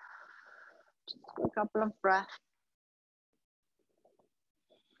 Just for a couple of breaths.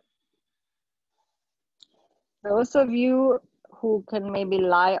 Those of you who can maybe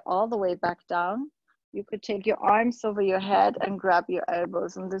lie all the way back down, you could take your arms over your head and grab your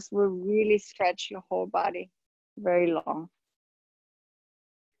elbows, and this will really stretch your whole body very long.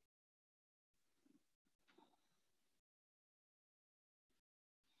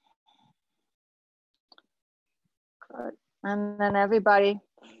 Good. And then everybody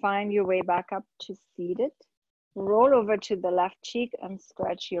find your way back up to seated. Roll over to the left cheek and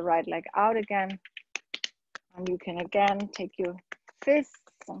stretch your right leg out again. And you can again take your fists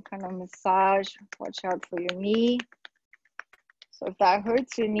and kind of massage. Watch out for your knee. So if that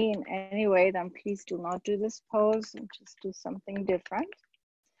hurts your knee in any way, then please do not do this pose and just do something different.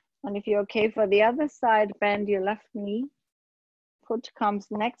 And if you're okay for the other side, bend your left knee. Foot comes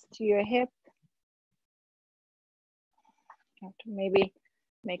next to your hip. You have to maybe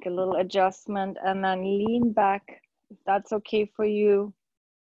make a little adjustment and then lean back if that's okay for you.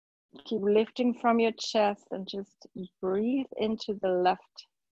 Keep lifting from your chest and just breathe into the left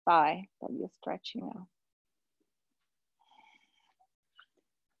thigh that you're stretching now.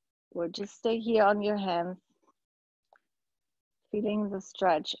 Or just stay here on your hands, feeling the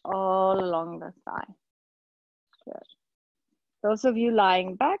stretch all along the thigh. Good. Those of you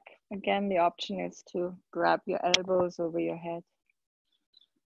lying back, again, the option is to grab your elbows over your head.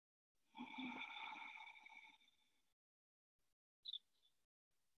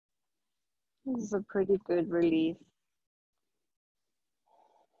 This is a pretty good release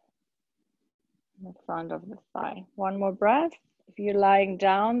in the front of the thigh. One more breath. If you're lying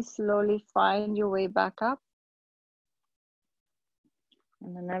down, slowly find your way back up.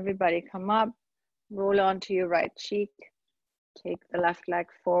 And then everybody come up, roll onto your right cheek, take the left leg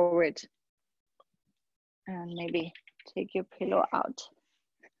forward, and maybe take your pillow out.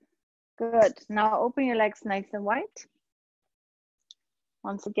 Good. Now open your legs nice and wide.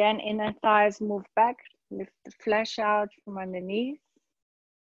 Once again, inner thighs move back, lift the flesh out from underneath.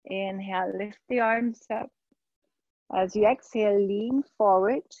 Inhale, lift the arms up. As you exhale, lean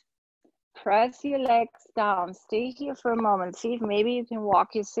forward. Press your legs down. Stay here for a moment. See if maybe you can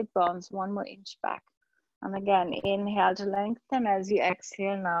walk your sit bones 1 more inch back. And again, inhale to lengthen. As you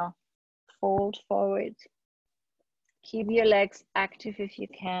exhale now, fold forward. Keep your legs active if you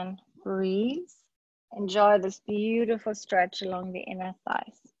can. Breathe. Enjoy this beautiful stretch along the inner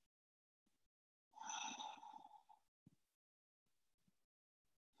thighs.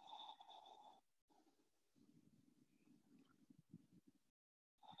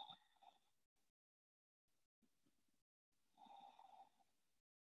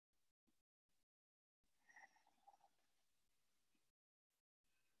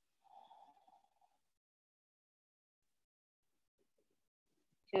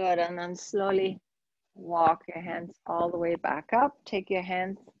 Good, and then slowly walk your hands all the way back up. Take your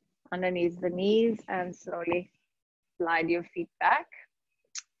hands underneath the knees and slowly slide your feet back.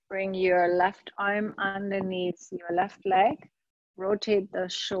 Bring your left arm underneath your left leg. Rotate the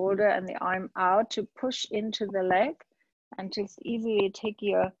shoulder and the arm out to push into the leg and just easily take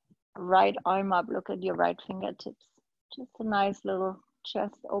your right arm up. Look at your right fingertips. Just a nice little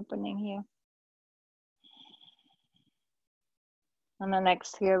chest opening here. And then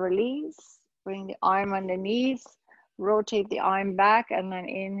exhale, release. Bring the arm underneath. Rotate the arm back and then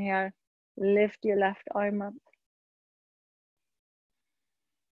inhale. Lift your left arm up.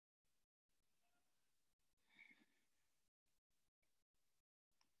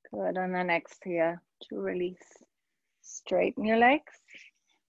 Good, and then exhale to release. Straighten your legs.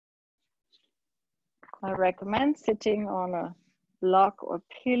 I recommend sitting on a block or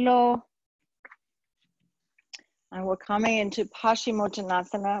pillow. And we're coming into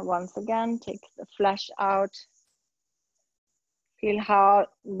Paschimottanasana once again. Take the flesh out. Feel how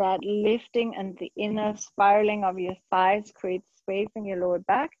that lifting and the inner spiraling of your thighs creates space in your lower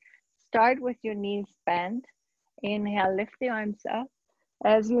back. Start with your knees bent. Inhale, lift the arms up.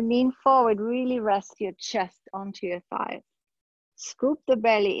 As you lean forward, really rest your chest onto your thighs. Scoop the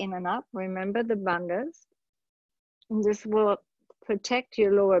belly in and up. Remember the bandhas. And this will protect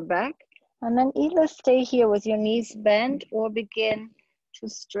your lower back. And then either stay here with your knees bent or begin to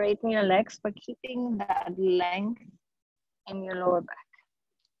straighten your legs by keeping that length in your lower back.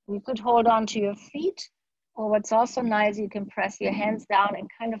 You could hold on to your feet, or what's also nice, you can press your hands down and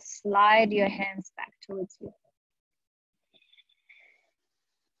kind of slide your hands back towards you.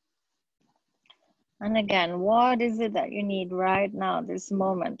 And again, what is it that you need right now, this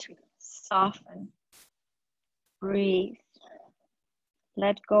moment, to Soften. Breathe.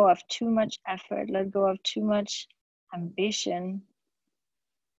 Let go of too much effort. Let go of too much ambition.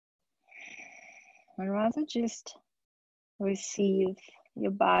 And rather just receive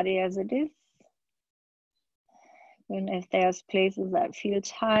your body as it is. And if there's places that feel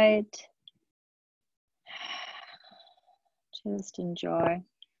tight, just enjoy.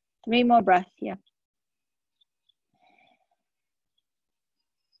 3 more breaths here.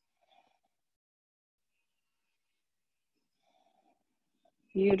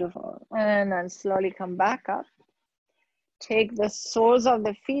 Beautiful. And then slowly come back up. Take the soles of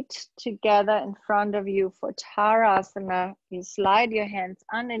the feet together in front of you for Tadasana. You slide your hands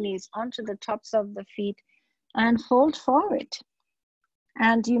underneath onto the tops of the feet and fold forward.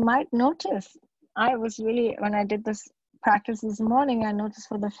 And you might notice, when I did this practice this morning, I noticed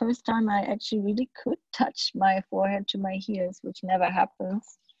for the first time I actually really could touch my forehead to my heels, which never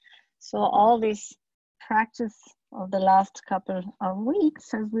happens. So all this practice of the last couple of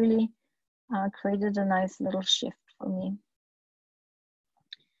weeks has really created a nice little shift for me.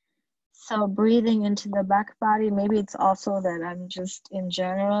 So breathing into the back body, maybe it's also that I'm just in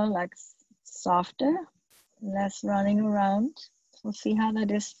general like softer, less running around. So see how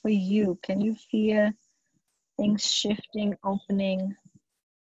that is for you. Can you feel things shifting, opening,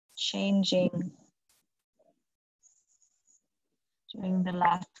 changing during the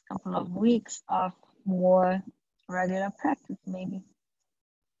last couple of weeks of more regular practice maybe?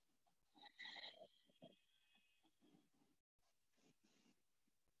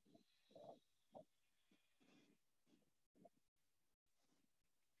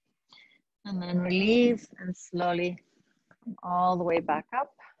 And then release and slowly come all the way back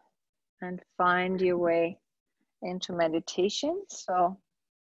up and find your way into meditation. So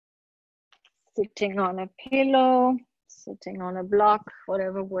sitting on a pillow, sitting on a block,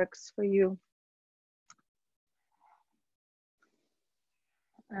 whatever works for you.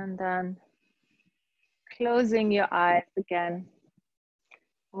 And then closing your eyes again.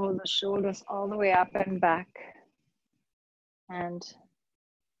 Roll the shoulders all the way up and back. And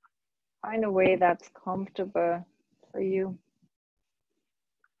find a way that's comfortable for you.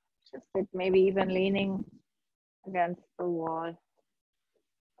 Just sit maybe even leaning against the wall.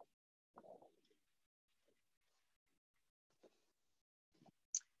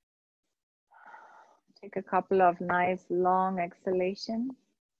 Take a couple of nice long exhalations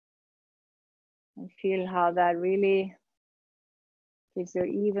and feel how that really gives you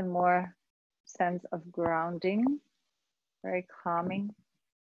even more sense of grounding, very calming.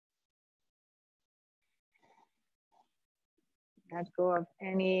 Let go of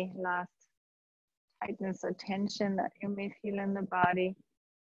any last tightness or tension that you may feel in the body.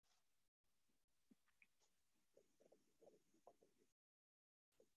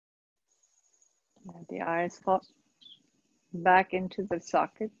 Let the eyes fall back into the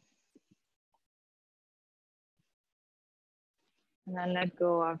socket. And then let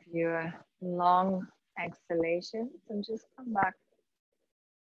go of your long exhalations and just come back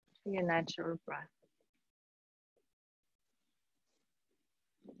to your natural breath.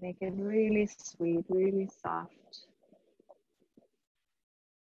 Make it really sweet, really soft.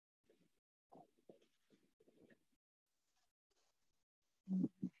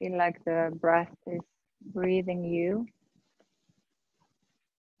 Feel like the breath is breathing you.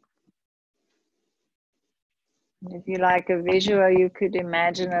 And if you like a visual, you could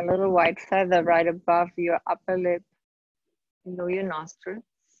imagine a little white feather right above your upper lip, below your nostrils.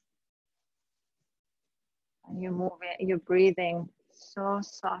 And you're breathing so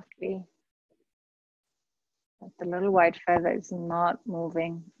softly that the little white feather is not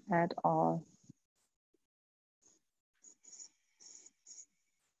moving at all.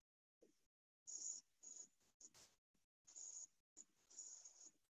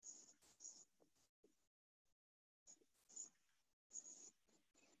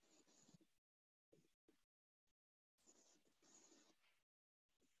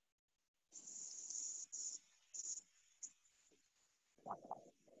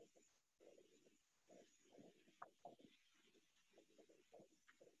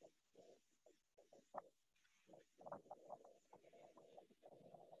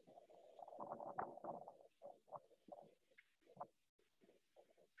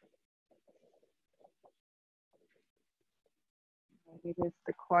 Maybe lift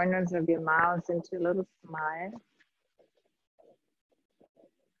the corners of your mouth into a little smile.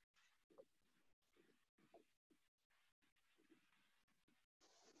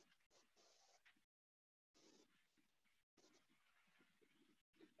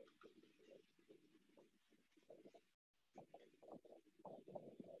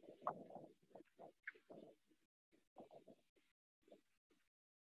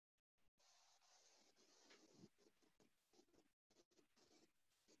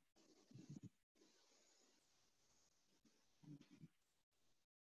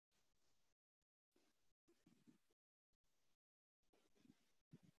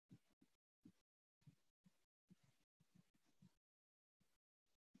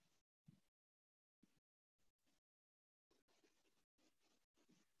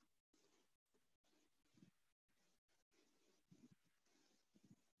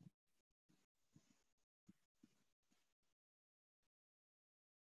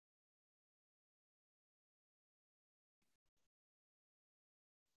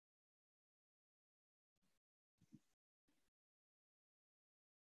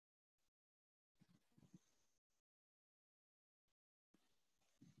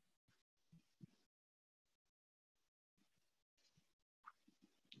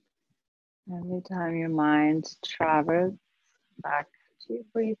 Every time your mind travels back to your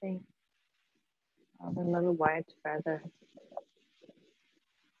breathing, of a little white feather,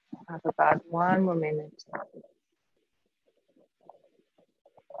 have about 1 more minute.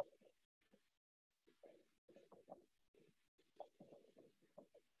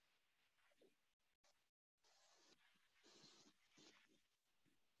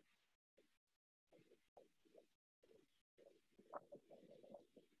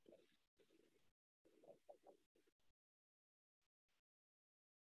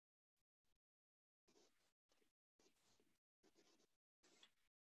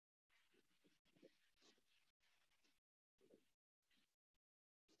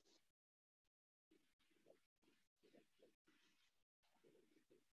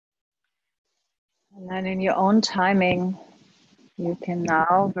 And then in your own timing, you can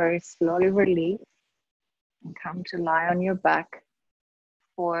now very slowly release and come to lie on your back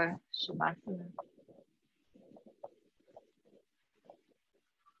for Shavasana.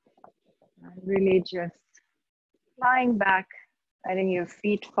 And really just lying back, letting your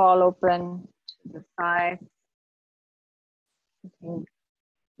feet fall open to the sides, putting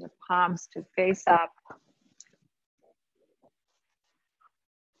your palms to face up.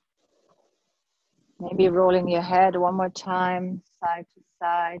 Maybe rolling your head one more time, side to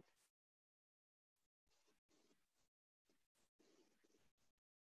side.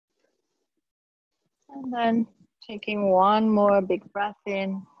 And then taking one more big breath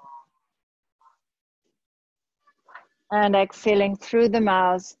in. And exhaling through the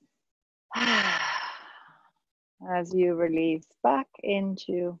mouth as you release back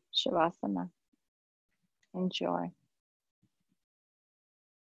into Shavasana. Enjoy.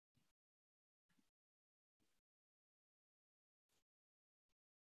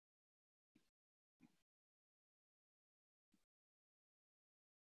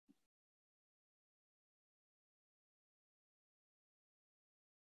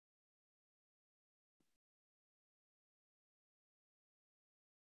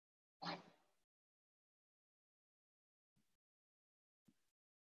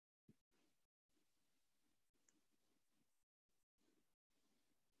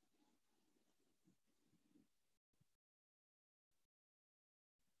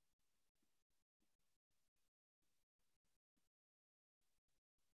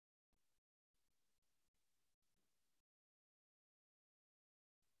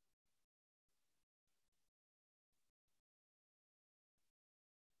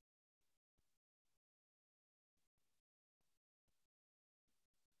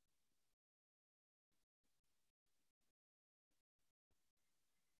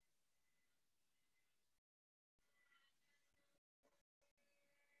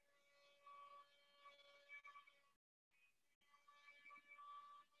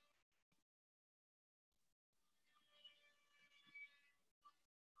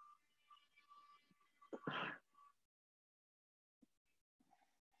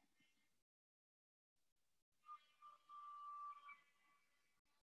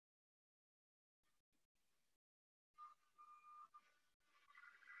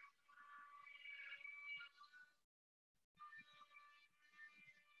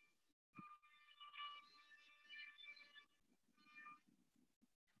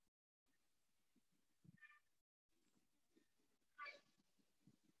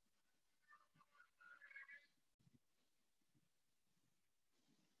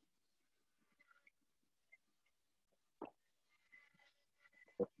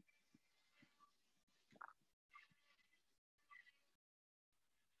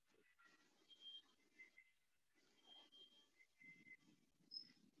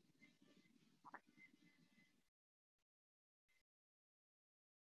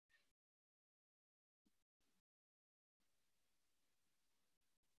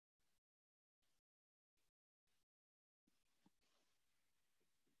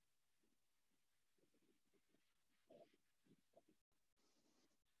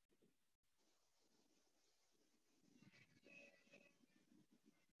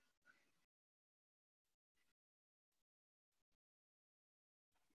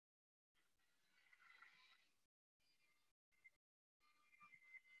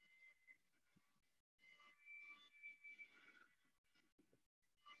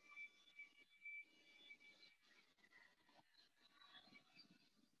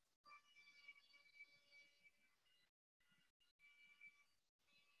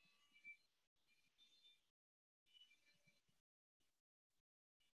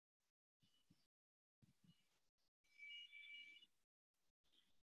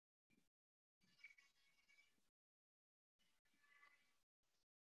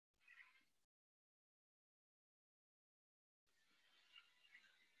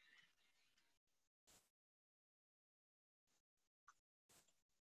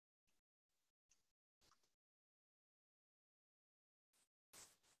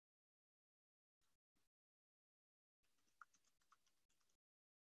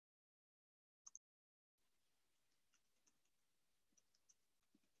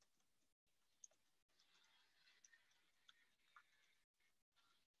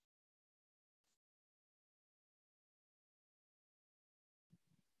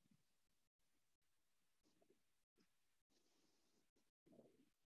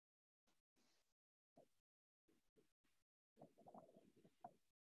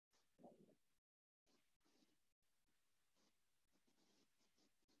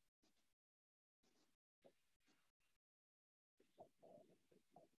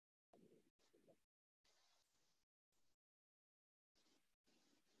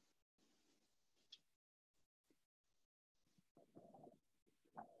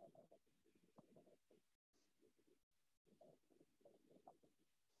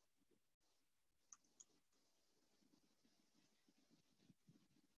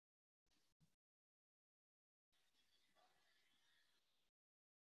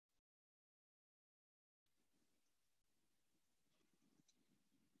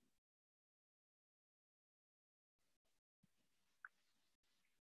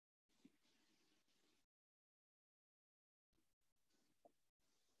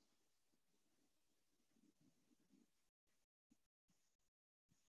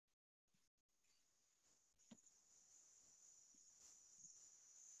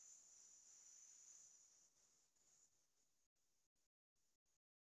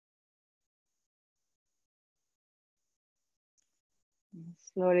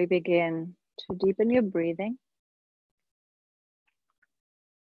 Slowly begin to deepen your breathing.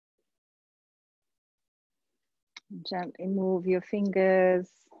 Gently move your fingers,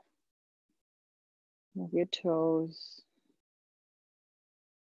 move your toes.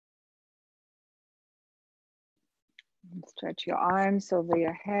 And stretch your arms over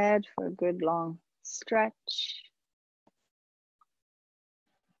your head for a good long stretch.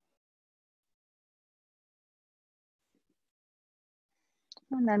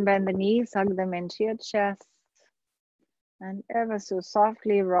 And then bend the knees, hug them into your chest. And ever so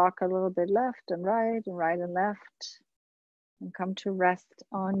softly rock a little bit left and right and left. And come to rest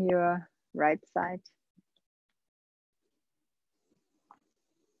on your right side.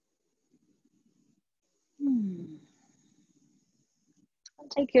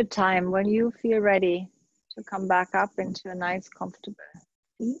 Take your time when you feel ready to come back up into a nice comfortable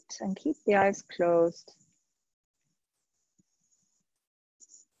seat and keep the eyes closed.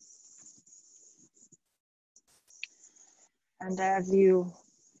 And as you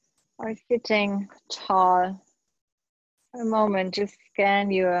are sitting tall, for a moment, just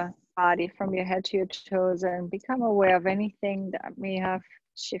scan your body from your head to your toes and become aware of anything that may have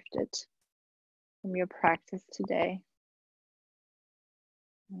shifted from your practice today.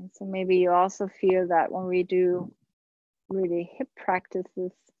 And so maybe you also feel that when we do really hip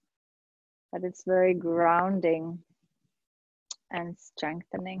practices, that it's very grounding and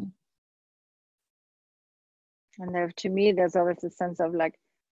strengthening. And there, to me, there's always a sense of like,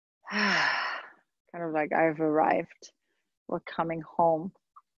 kind of like I've arrived, we're coming home.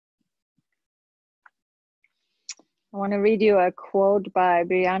 I want to read you a quote by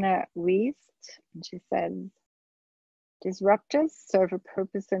Brianna Wiest, and she said, "Disruptors serve a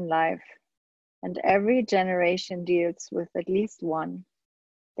purpose in life, and every generation deals with at least one.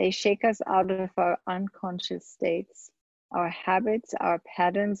 They shake us out of our unconscious states, our habits, our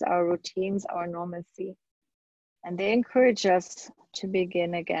patterns, our routines, our normalcy, and they encourage us to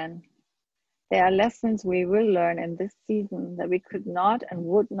begin again. There are lessons we will learn in this season that we could not and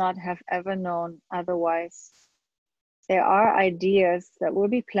would not have ever known otherwise. There are ideas that will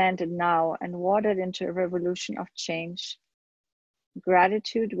be planted now and watered into a revolution of change.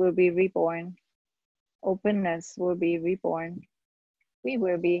 Gratitude will be reborn. Openness will be reborn. We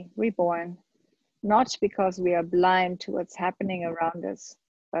will be reborn, not because we are blind to what's happening around us,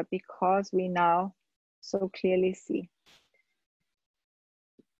 but because we now so clearly see."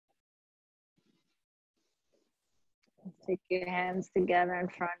 Take your hands together in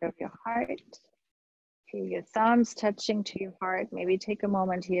front of your heart. Feel your thumbs touching to your heart. Maybe take a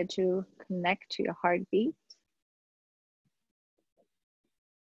moment here to connect to your heartbeat.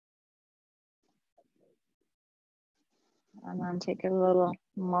 And then take a little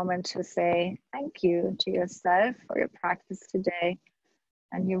moment to say thank you to yourself for your practice today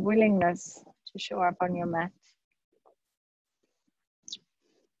and your willingness to show up on your mat.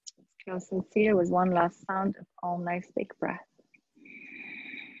 Feel sincere with one last sound of all nice big breath.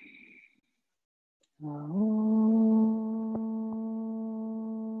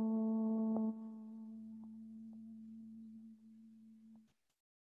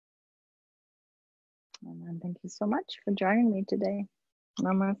 And thank you so much for joining me today.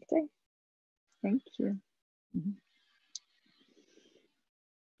 Namaste. Thank you.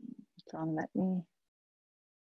 So let me